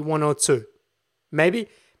 closes maybe 1 or 2. Maybe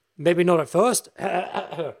not at first.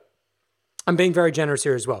 I'm being very generous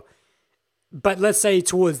here as well. But let's say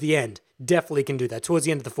towards the end, definitely can do that. Towards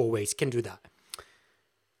the end of the 4 weeks, can do that.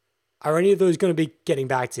 Are any of those going to be getting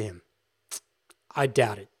back to him? I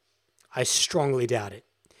doubt it. I strongly doubt it.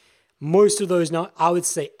 Most of those, I would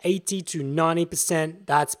say 80 to 90%,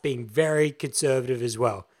 that's being very conservative as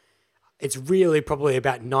well. It's really probably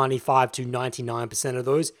about 95 to 99% of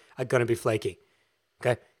those are going to be flaking.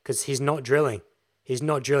 Okay? Because he's not drilling.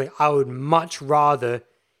 I would much rather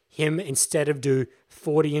him, instead of do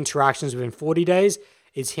 40 interactions within 40 days,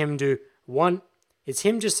 is him just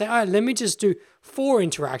say, all right, let me just do 4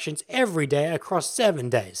 interactions every day across 7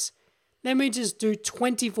 days. Let me just do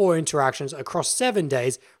 24 interactions across 7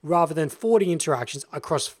 days rather than 40 interactions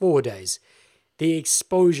across 4 days. The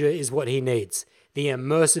exposure is what he needs. The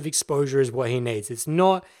immersive exposure is what he needs. It's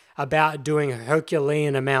not about doing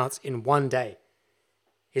Herculean amounts in 1 day.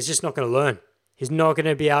 He's just not going to learn. He's not going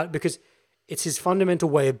to be out because it's his fundamental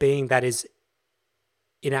way of being that is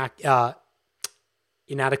inadequate.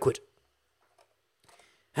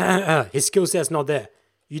 His skill set's not there.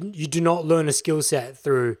 You do not learn a skill set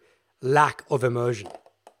through lack of immersion.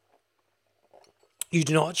 You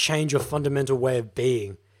do not change your fundamental way of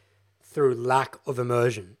being through lack of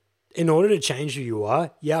immersion. In order to change who you are,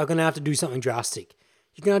 you're going to have to do something drastic.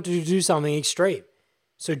 You're going to have to do something extreme.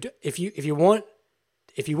 So if you want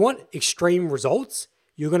extreme results,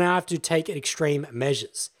 you're going to have to take extreme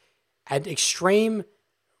measures. And extreme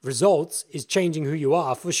results is changing who you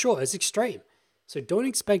are for sure. It's extreme. So don't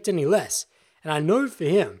expect any less. And I know for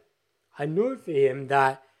him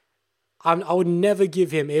that I would never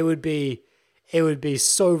give him, it would be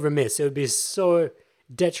so remiss. It would be so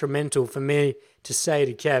detrimental for me to say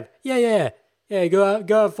to Kev, yeah, go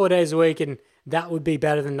out 4 days a week and that would be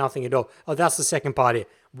better than nothing at all. Oh, that's the second part here.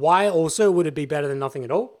 Why also would it be better than nothing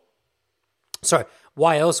at all? Sorry,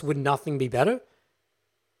 why else would nothing be better?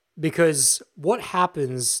 Because what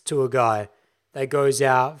happens to a guy that goes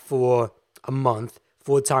out for a month,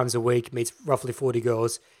 4 times a week, meets roughly 40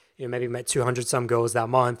 girls, maybe met 200 some girls that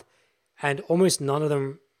month, and almost none of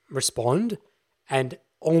them respond, and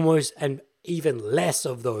even less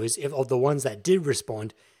of those, of the ones that did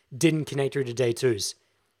respond, didn't connect through to day 2s.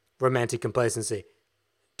 romantic complacency,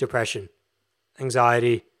 depression,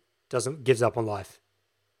 anxiety, gives up on life.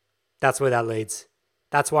 That's where that leads.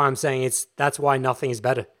 That's why I'm saying that's why nothing is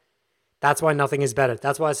better. That's why nothing is better.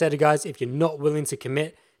 That's why I said to guys, if you're not willing to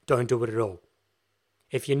commit, don't do it at all.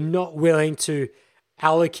 If you're not willing to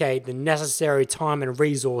allocate the necessary time and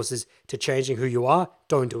resources to changing who you are,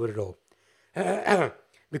 don't do it at all.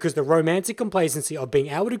 Because the romantic complacency of being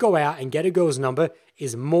able to go out and get a girl's number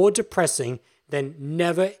is more depressing than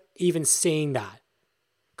never even seeing that.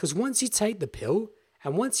 Because once you take the pill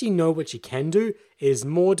and once you know what you can do, it is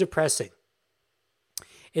more depressing.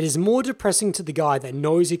 It is more depressing to the guy that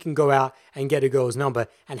knows he can go out and get a girl's number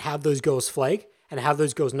and have those girls flake and have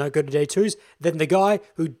those girls not go to day twos than the guy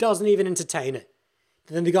who doesn't even entertain it.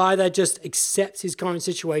 Than the guy that just accepts his current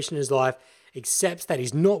situation in his life, accepts that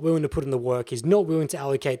he's not willing to put in the work, he's not willing to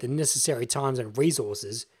allocate the necessary times and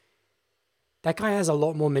resources. That guy has a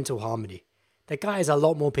lot more mental harmony. That guy has a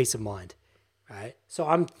lot more peace of mind, right?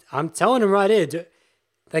 So I'm telling him right here,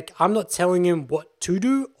 like I'm not telling him what to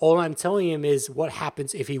do. All I'm telling him is what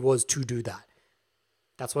happens if he was to do that.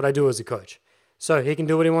 That's what I do as a coach. So he can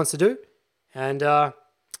do what he wants to do, and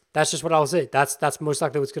that's just what I'll say. That's most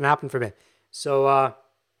likely what's going to happen for him. So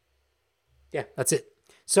yeah, that's it.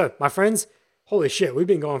 So my friends, holy shit, we've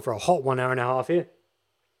been going for a hot 1 hour and a half here.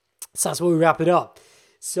 So that's where we wrap it up.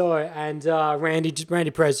 So, and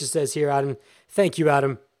Randy Perez just says here, Adam, thank you,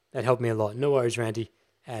 Adam. That helped me a lot. No worries, Randy.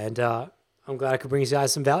 And I'm glad I could bring you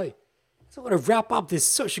guys some value. So I'm going to wrap up this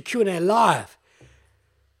social Q&A live.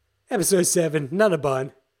 Episode 7, Nana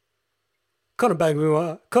Bun. この番組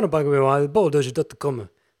はボードジョ.com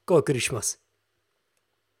ご送りします。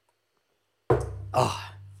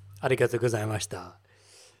ありがとうございました。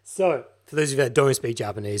So, for those of you that don't speak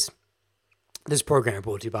Japanese, this program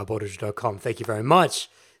brought to you by Bodojo.com. Thank you very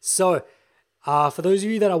much. So, for those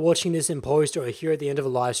of you that are watching this in post or here at the end of a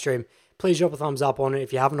live stream, please drop a thumbs up on it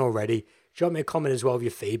if you haven't already. Drop me a comment as well of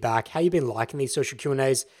your feedback. How you been liking these social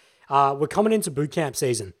Q&As? We're coming into bootcamp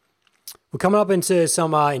season. We're coming up into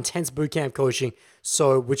some intense bootcamp coaching,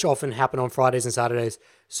 which often happen on Fridays and Saturdays.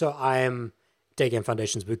 So I am Day Game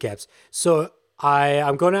Foundations bootcamps. So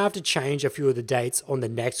I'm going to have to change a few of the dates on the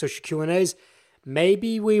next social Q&As.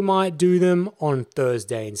 Maybe we might do them on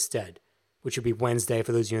Thursday instead, which would be Wednesday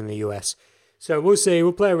for those of you in the US. So we'll see.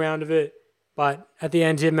 We'll play around with it. But at the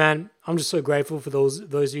end here, man, I'm just so grateful for those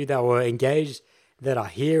of you that were engaged, that are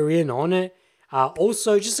here in on it.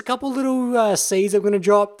 Also, just a couple little seeds I'm going to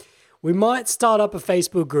drop. We might start up a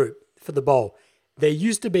Facebook group for the bowl. There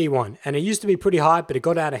used to be one, and it used to be pretty hype, but it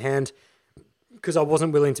got out of hand because I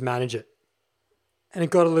wasn't willing to manage it. And it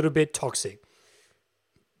got a little bit toxic.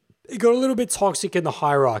 It got a little bit toxic in the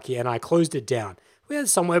hierarchy, and I closed it down. We had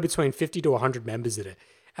somewhere between 50 to 100 members in it,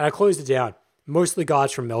 and I closed it down. Mostly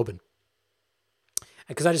guys from Melbourne,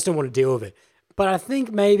 because I just didn't want to deal with it. But I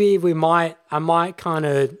think maybe I might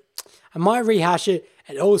rehash it,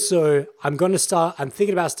 and also I'm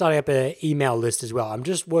thinking about starting up an email list as well. I'm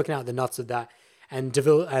just working out the nuts of that and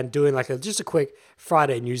doing like just a quick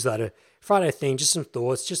Friday newsletter, Friday thing, just some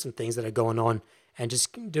thoughts, just some things that are going on, and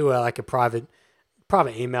just do a private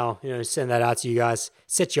email, send that out to you guys,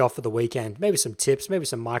 set you off for the weekend, maybe some tips, maybe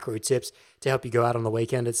some micro tips to help you go out on the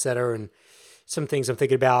weekend, etc. And some things I'm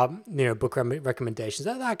thinking about, book recommendations,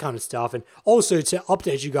 that kind of stuff. And also to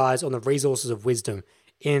update you guys on the resources of wisdom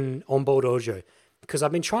on Bold Dojo, because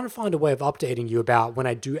I've been trying to find a way of updating you about when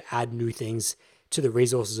I do add new things to the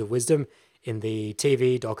resources of wisdom in the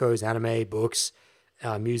TV, docos, anime, books,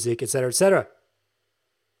 music, etc., etc.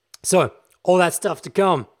 So all that stuff to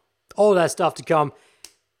come.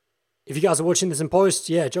 If you guys are watching this in post,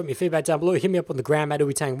 drop me feedback down below. Hit me up on the gram at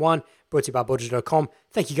uitang1, brought to you by Bodojo.com.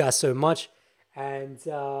 Thank you guys so much. And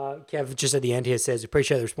Kev just at the end here says,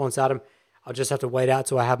 appreciate the response, Adam. I'll just have to wait out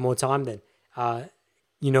till I have more time then.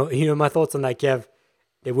 You know my thoughts on that, Kev.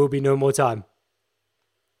 There will be no more time.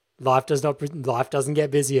 Life doesn't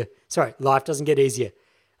get busier. Sorry, life doesn't get easier.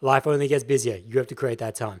 Life only gets busier. You have to create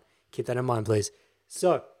that time. Keep that in mind, please.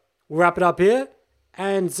 So, we'll wrap it up here.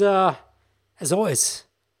 And as always,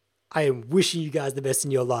 I am wishing you guys the best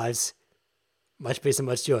in your lives. Much peace and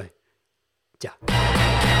much joy. Ciao.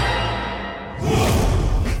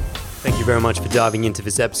 Thank you very much for diving into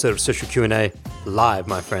this episode of Social Q&A live,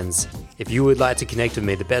 my friends. If you would like to connect with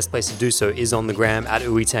me, the best place to do so is on the gram at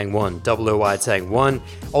uitang1, OOITang1.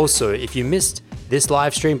 Also, if you missed this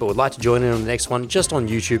live stream but would like to join in on the next one, just on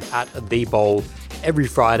YouTube at The Bowl. Every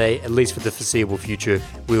Friday, at least for the foreseeable future,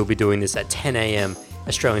 we will be doing this at 10 a.m.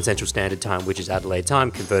 Australian Central Standard Time, which is Adelaide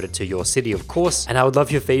time, converted to your city, of course. And I would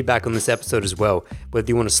love your feedback on this episode as well. Whether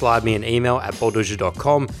you want to slide me an email at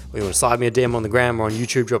bulldozer.com, or you want to slide me a DM on the gram or on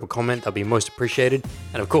YouTube, drop a comment, that'll be most appreciated.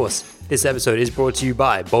 And of course, this episode is brought to you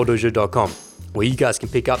by bulldozer.com, where you guys can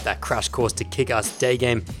pick up that crash course to kick ass day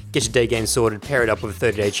game, get your day game sorted, pair it up with a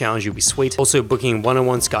 30-day challenge, you'll be sweet. Also booking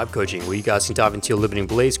one-on-one Skype coaching, where you guys can dive into your limiting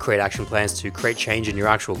beliefs, create action plans to create change in your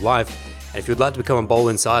actual life. And if you'd like to become a Bowl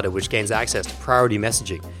Insider, which gains access to priority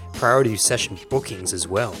messaging, priority session bookings as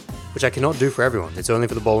well, which I cannot do for everyone. It's only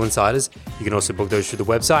for the Bowl Insiders. You can also book those through the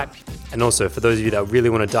website. And also for those of you that really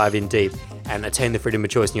want to dive in deep and attain the freedom of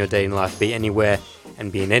choice in your dating life, be anywhere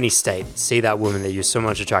and be in any state, see that woman that you're so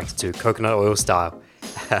much attracted to, coconut oil style,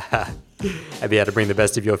 and be able to bring the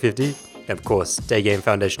best of your 50. And of course, Day Game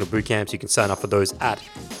Foundational Bootcamps, you can sign up for those at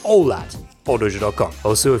bulldozer.com.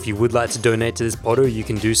 Also, if you would like to donate to this podder, you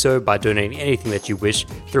can do so by donating anything that you wish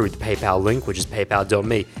through the PayPal link, which is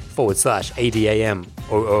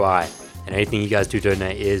paypal.me/ADAMOOI. And anything you guys do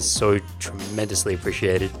donate is so tremendously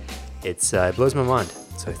appreciated. It blows my mind.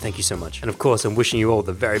 So thank you so much. And of course, I'm wishing you all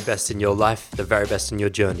the very best in your life, the very best in your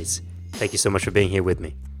journeys. Thank you so much for being here with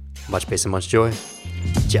me. Much peace and much joy.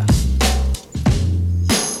 Ciao.